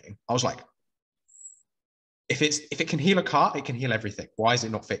self-regulating. I was like, if it can heal a car, it can heal everything. Why is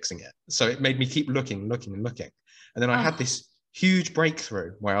it not fixing it? So it made me keep looking. And then I had this huge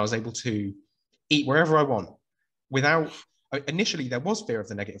breakthrough where I was able to eat wherever I want without, initially there was fear of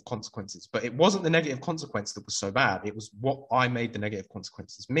the negative consequences, but it wasn't the negative consequence that was so bad. It was what I made the negative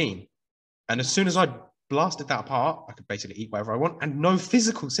consequences mean. And as soon as I blasted that apart, I could basically eat whatever I want and no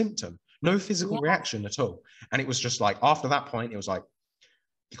physical symptom, no physical reaction at all. And it was just like, after that point, it was like,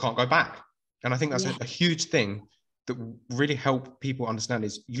 you can't go back. And I think that's a huge thing that really help people understand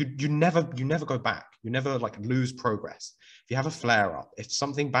is you never go back. You never like lose progress. If you have a flare up, if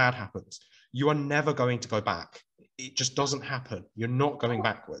something bad happens, you are never going to go back. It just doesn't happen. You're not going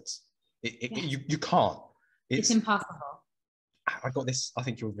backwards. You can't. It's impossible. I got this, I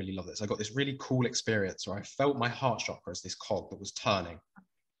think you'll really love this. I got this really cool experience where I felt my heart chakra as this cog that was turning.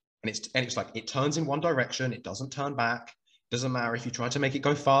 And it's like, it turns in one direction. It doesn't turn back. Doesn't matter if you try to make it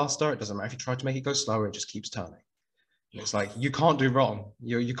go faster. It doesn't matter if you try to make it go slower. It just keeps turning. Yes. It's like, you can't do wrong.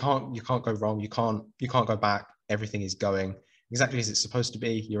 You can't go wrong. You can't go back. Everything is going exactly as it's supposed to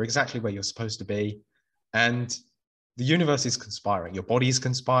be. You're exactly where you're supposed to be. And the universe is conspiring. Your body is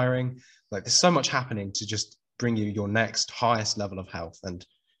conspiring. Like, there's so much happening to just bring you your next highest level of health. And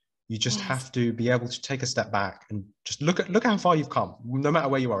you just have to be able to take a step back and just look how far you've come, no matter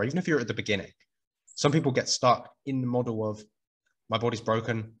where you are, even if you're at the beginning. Some people get stuck in the model of my body's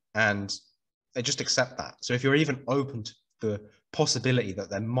broken and they just accept that. So if you're even open to the possibility that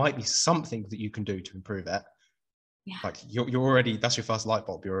there might be something that you can do to improve it, like you're already, that's your first light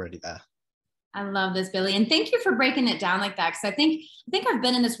bulb. You're already there. I love this, Billy. And thank you for breaking it down like that. Cause I think I've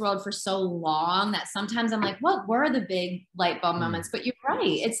been in this world for so long that sometimes I'm like, what were the big light bulb moments? But you're right.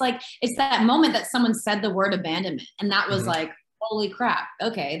 It's like, it's that moment that someone said the word abandonment. And that was like, holy crap.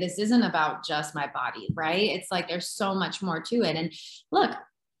 Okay. This isn't about just my body, right? It's like, there's so much more to it. And look,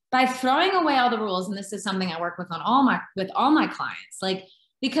 by throwing away all the rules, and this is something I work with on all my clients, like,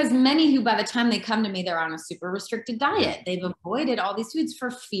 because many who by the time they come to me, they're on a super restricted diet. They've avoided all these foods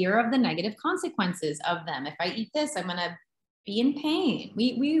for fear of the negative consequences of them. If I eat this, I'm going to be in pain.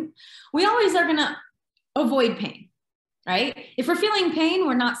 We always are going to avoid pain, right? If we're feeling pain,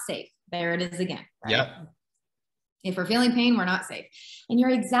 we're not safe. There it is again. Right? Yeah. If we're feeling pain, we're not safe. And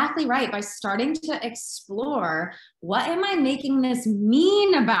you're exactly right. By starting to explore, what am I making this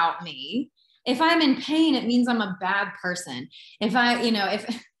mean about me? If I'm in pain, it means I'm a bad person. If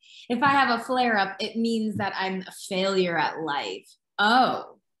If I have a flare up, it means that I'm a failure at life.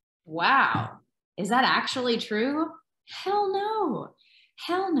 Oh, wow. Is that actually true? Hell no.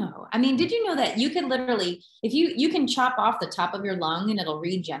 Hell no. I mean, did you know that you could literally, if you can chop off the top of your lung and it'll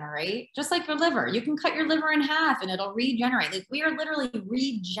regenerate, just like your liver. You can cut your liver in half and it'll regenerate. Like, we are literally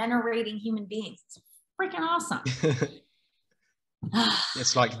regenerating human beings. It's freaking awesome.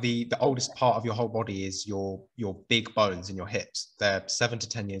 It's like the oldest part of your whole body is your big bones in your hips. They're 7 to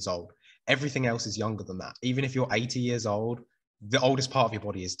 10 years old. Everything else is younger than that. Even if you're 80 years old, the oldest part of your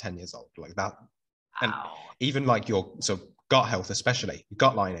body is 10 years old, like that. And even like your gut health, especially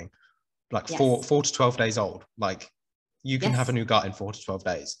gut lining, like 4 to 12 days old. Like, you can have a new gut in 4 to 12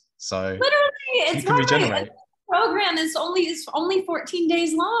 days. So literally, it's you can regenerate. Program is only 14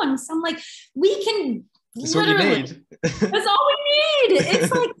 days long. So I'm like, we can That's all you need. That's all we need.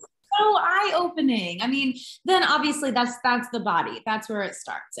 It's like so eye-opening. I mean, then obviously that's the body. That's where it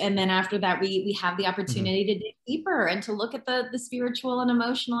starts. And then after that, we have the opportunity to dig deeper and to look at the spiritual and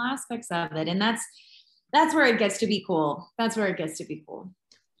emotional aspects of it. And that's where it gets to be cool. That's where it gets to be cool.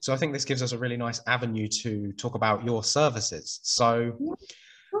 So I think this gives us a really nice avenue to talk about your services. So cool.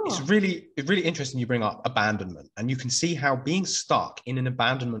 It's really interesting you bring up abandonment, and you can see how being stuck in an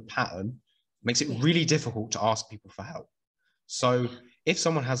abandonment pattern makes it really difficult to ask people for help. So if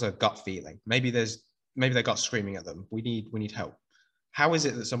someone has a gut feeling, maybe their gut's screaming at them, we need help. How is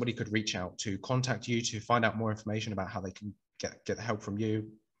it that somebody could reach out to contact you to find out more information about how they can get the help from you?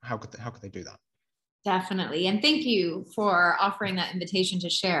 How could they do that? Definitely. And thank you for offering that invitation to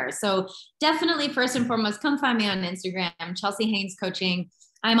share. So definitely, first and foremost, come find me on Instagram, Chelsea Haines Coaching.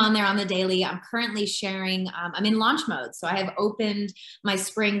 I'm on there on the daily. I'm currently sharing, I'm in launch mode. So I have opened my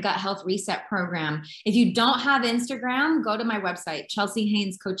spring gut health reset program. If you don't have Instagram, go to my website,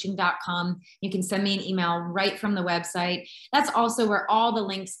 chelseahainescoaching.com. You can send me an email right from the website. That's also where all the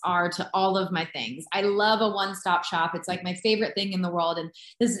links are to all of my things. I love a one-stop shop. It's like my favorite thing in the world. And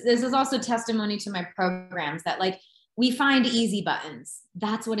this is also testimony to my programs that, like, we find easy buttons.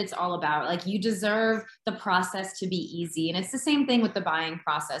 That's what it's all about. Like, you deserve the process to be easy. And it's the same thing with the buying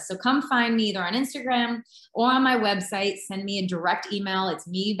process. So come find me either on Instagram or on my website. Send me a direct email. It's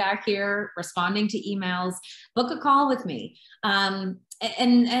me back here responding to emails. Book a call with me. And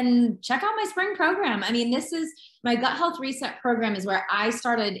check out my spring program. I mean, this is my gut health reset program is where I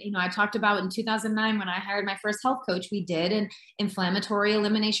started. I talked about in 2009 when I hired my first health coach, we did an inflammatory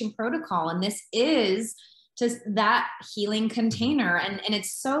elimination protocol. And this is just that healing container. And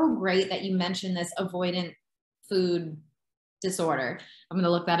it's so great that you mentioned this avoidant food disorder. I'm going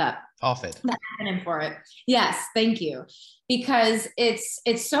to look that up. ARFID. The acronym for it. Yes. Thank you. Because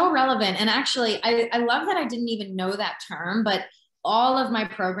it's so relevant. And actually, I love that I didn't even know that term, but all of my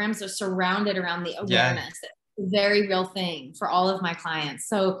programs are surrounded around the awareness. It's a very real thing for all of my clients.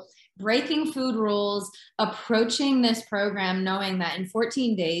 So breaking food rules, approaching this program, knowing that in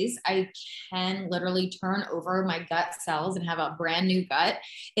 14 days, I can literally turn over my gut cells and have a brand new gut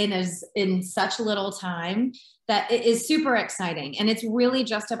in such little time, that it is super exciting. And it's really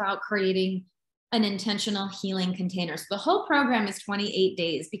just about creating an intentional healing container. So the whole program is 28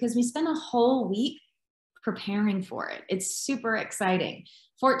 days because we spend a whole week preparing for it. It's super exciting.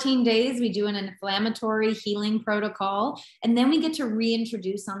 14 days, we do an inflammatory healing protocol, and then we get to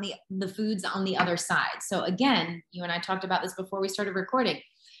reintroduce on the foods on the other side. So again, you and I talked about this before we started recording.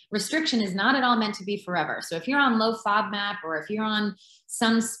 Restriction is not at all meant to be forever. So if you're on low FODMAP or if you're on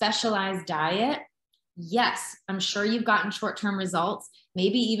some specialized diet, yes, I'm sure you've gotten short-term results,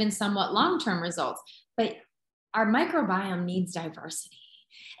 maybe even somewhat long-term results, but our microbiome needs diversity.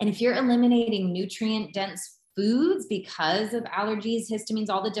 And if you're eliminating nutrient-dense foods because of allergies, histamines,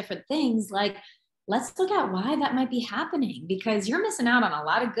 all the different things, like, let's look at why that might be happening, because you're missing out on a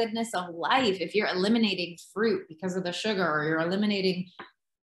lot of goodness of life if you're eliminating fruit because of the sugar, or you're eliminating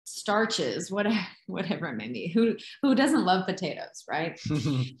starches, whatever it may be. Who doesn't love potatoes, right?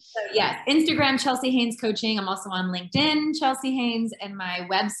 So yes, Instagram, Chelsea Haines Coaching. I'm also on LinkedIn, Chelsea Haines, and my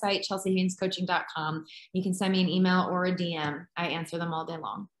website, chelseahainescoaching.com. You can send me an email or a DM. I answer them all day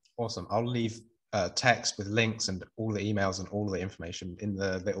long. Awesome. I'll leave text with links and all the emails and all the information in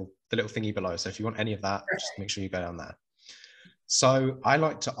the little thingy below. So if you want any of that, just make sure you go down there. So I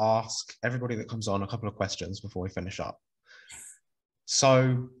like to ask everybody that comes on a couple of questions before we finish up.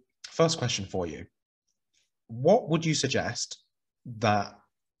 So first question for you. What would you suggest that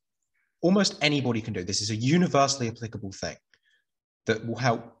almost anybody can do? This is a universally applicable thing that will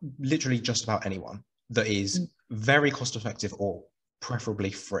help literally just about anyone, that is very cost effective or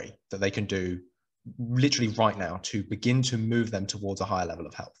preferably free, that they can do literally right now to begin to move them towards a higher level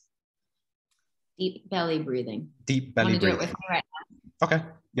of health? Deep belly breathing. Deep belly breathing. Do it with me right now? Okay.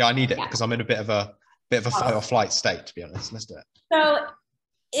 Yeah, I need it Yeah. because I'm in a bit of a fight or flight state, to be honest. Let's do it. So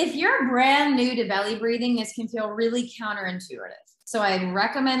if you're brand new to belly breathing, this can feel really counterintuitive. So I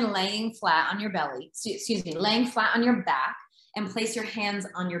recommend laying flat on your belly, laying flat on your back and place your hands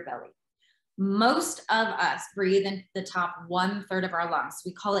on your belly. Most of us breathe in the top 1/3 of our lungs.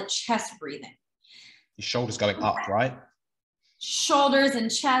 We call it chest breathing. Your shoulders going up, right? Shoulders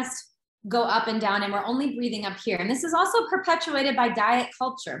and chest go up and down, and we're only breathing up here. And this is also perpetuated by diet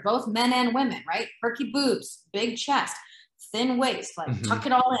culture, both men and women, right? Perky boobs, big chest, thin waist, like tuck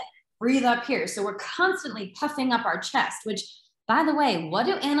it all in, breathe up here. So we're constantly puffing up our chest, which, by the way, what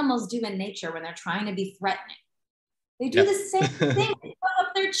do animals do in nature when they're trying to be threatening? They do the same thing, they puff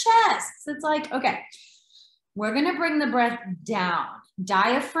up their chests. It's like, okay, we're going to bring the breath down.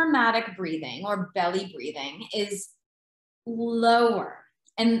 Diaphragmatic breathing or belly breathing is lower.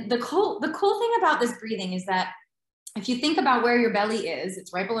 And the cool thing about this breathing is that if you think about where your belly is,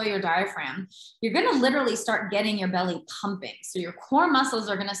 it's right below your diaphragm. You're going to literally start getting your belly pumping. So your core muscles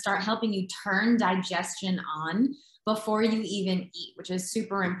are going to start helping you turn digestion on before you even eat, which is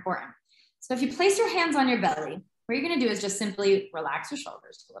super important. So if you place your hands on your belly, what you're going to do is just simply relax your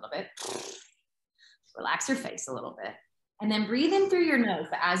shoulders a little bit, relax your face a little bit, and then breathe in through your nose.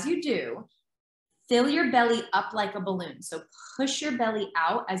 But as you do, fill your belly up like a balloon. So push your belly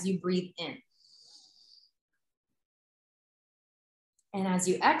out as you breathe in. And as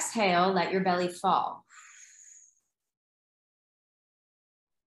you exhale, let your belly fall.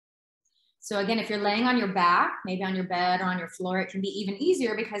 So again, if you're laying on your back, maybe on your bed or on your floor, it can be even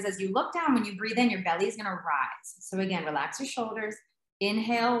easier because as you look down, when you breathe in, your belly is going to rise. So again, relax your shoulders.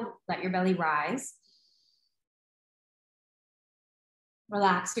 Inhale, let your belly rise.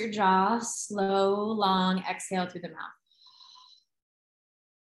 Relax your jaw, slow, long exhale through the mouth.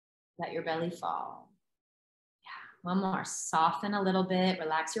 Let your belly fall. One more, soften a little bit,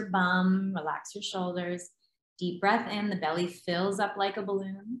 relax your bum, relax your shoulders. Deep breath in, the belly fills up like a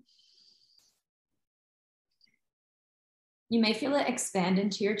balloon. You may feel it expand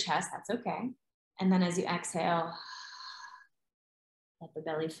into your chest, that's okay. And then as you exhale, let the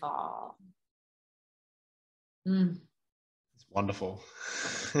belly fall. It's wonderful.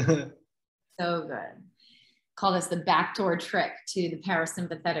 So good. Call this the backdoor trick to the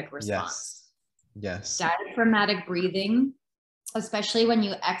parasympathetic response. Yes. Diaphragmatic breathing, especially when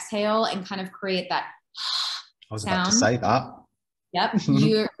you exhale and kind of create that I was sound. about to say that. Yep.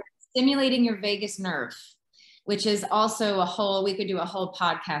 You're stimulating your vagus nerve, which is also we could do a whole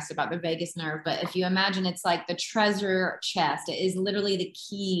podcast about the vagus nerve. But if you imagine it's like the treasure chest, it is literally the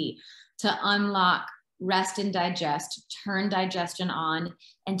key to unlock, rest and digest, turn digestion on,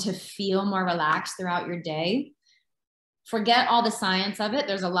 and to feel more relaxed throughout your day. Forget all the science of it.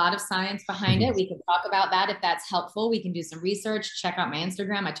 There's a lot of science behind it. We can talk about that if that's helpful. We can do some research. Check out my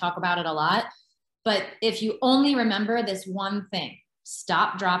Instagram. I talk about it a lot. But if you only remember this one thing,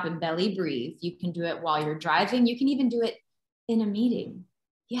 stop, drop, and belly breathe. You can do it while you're driving. You can even do it in a meeting.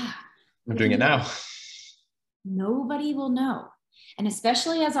 Yeah. I'm doing it now. Nobody will know. And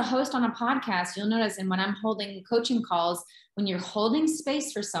especially as a host on a podcast, you'll notice, and when I'm holding coaching calls, when you're holding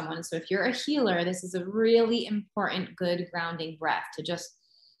space for someone, so if you're a healer, this is a really important, good grounding breath to just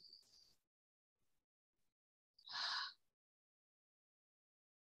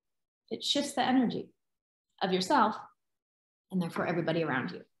it shifts the energy of yourself and therefore everybody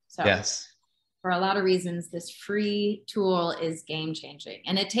around you. So yes, for a lot of reasons, this free tool is game changing,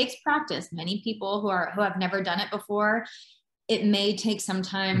 and it takes practice. Many people who have never done it before, it may take some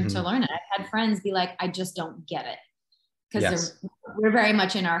time to learn it. I've had friends be like, I just don't get it. Because we're very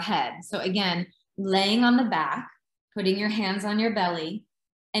much in our head. So again, laying on the back, putting your hands on your belly.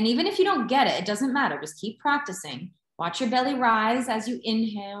 And even if you don't get it, it doesn't matter. Just keep practicing. Watch your belly rise as you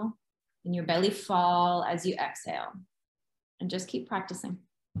inhale and your belly fall as you exhale. And just keep practicing.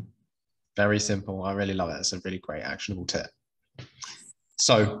 Very simple. I really love it. It's a really great actionable tip.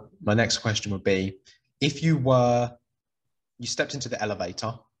 So my next question would be, if you stepped into the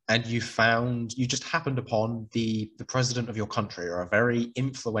elevator and you just happened upon the president of your country or a very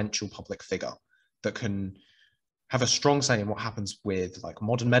influential public figure that can have a strong say in what happens with like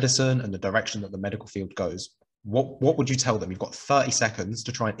modern medicine and the direction that the medical field goes, what would you tell them? You've got 30 seconds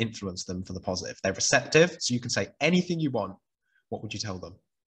to try and influence them for the positive. They're receptive, so you can say anything you want. What would you tell them?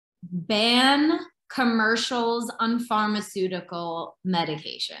 Ban commercials on pharmaceutical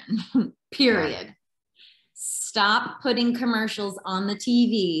medication, period. Wow. Stop putting commercials on the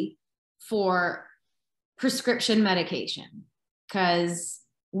TV for prescription medication, because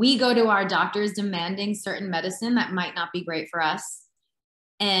we go to our doctors demanding certain medicine that might not be great for us.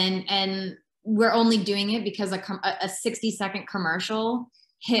 And we're only doing it because a 60-second commercial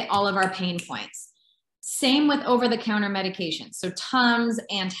hit all of our pain points. Same with over-the-counter medications. So Tums,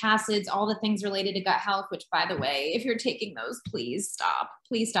 antacids, all the things related to gut health, which, by the way, if you're taking those, please stop.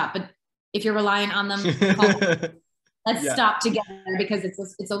 Please stop. But if you're relying on them, let's stop together, because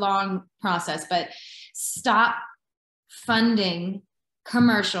it's a long process. But stop funding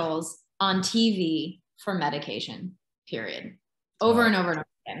commercials on TV for medication, period. Over and over and over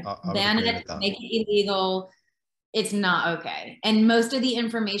again. Ban it, make it illegal. It's not okay. And most of the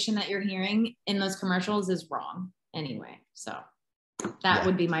information that you're hearing in those commercials is wrong anyway. So that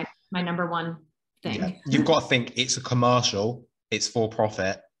would be my number one thing. Yeah. You've got to think it's a commercial, it's for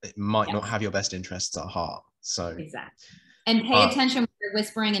profit. It might not have your best interests at heart. So exactly. And pay attention when you're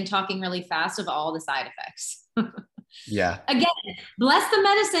whispering and talking really fast of all the side effects. Yeah. Again, bless the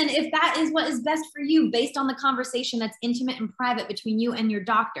medicine if that is what is best for you, based on the conversation that's intimate and private between you and your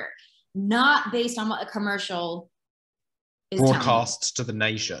doctor, not based on what a commercial broadcasts to the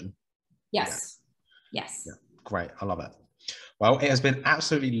nation. Yes. Yes. Yeah. Great. I love it. Well, it has been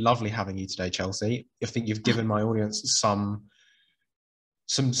absolutely lovely having you today, Chelsea. I think you've given my audience some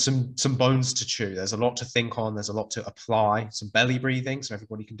bones to chew. There's a lot to think on. There's a lot to apply. Some belly breathing, so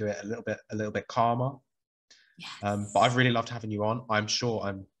everybody can do it a little bit calmer. Yes. But I've really loved having you on. I'm sure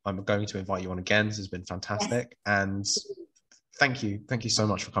I'm going to invite you on again. This has been fantastic. Yes. And thank you so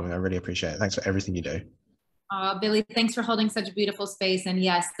much for coming. I really appreciate it. Thanks for everything you do. Billy, thanks for holding such a beautiful space. And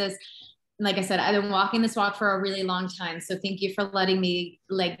yes, like I said, I've been walking this walk for a really long time. So thank you for letting me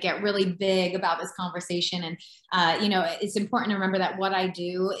get really big about this conversation. And, it's important to remember that what I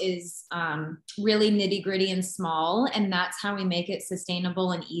do is really nitty gritty and small, and that's how we make it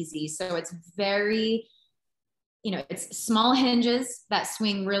sustainable and easy. So it's very, it's small hinges that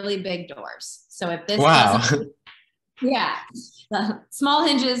swing really big doors. So if this, small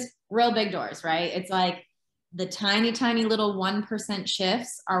hinges, real big doors, right? It's like, the tiny, tiny little 1%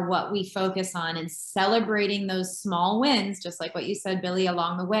 shifts are what we focus on, and celebrating those small wins, just like what you said, Billy,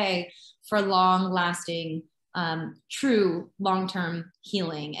 along the way, for long lasting, true long-term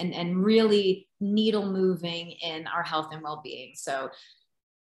healing and really needle moving in our health and well-being. So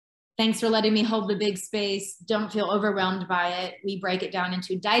thanks for letting me hold the big space. Don't feel overwhelmed by it. We break it down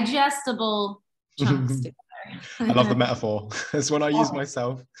into digestible chunks together. I love the metaphor. That's one I use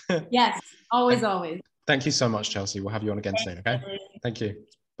myself. Yes, always, always. Thank you so much, Chelsea. We'll have you on again soon, okay? Thank you.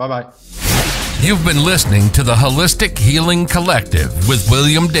 Bye-bye. You've been listening to the Holistic Healing Collective with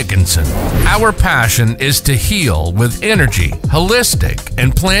William Dickinson. Our passion is to heal with energy, holistic,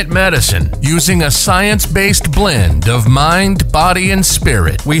 and plant medicine using a science-based blend of mind, body, and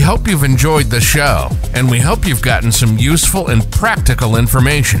spirit. We hope you've enjoyed the show, and we hope you've gotten some useful and practical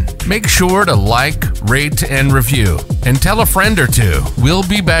information. Make sure to like, rate, and review, and tell a friend or two. We'll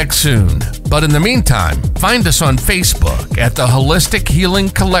be back soon. But in the meantime, find us on Facebook at the Holistic Healing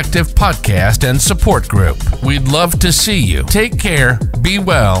Collective Podcast and Support Group. We'd love to see you. Take care, be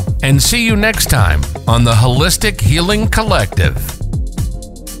well, and see you next time on the Holistic Healing Collective.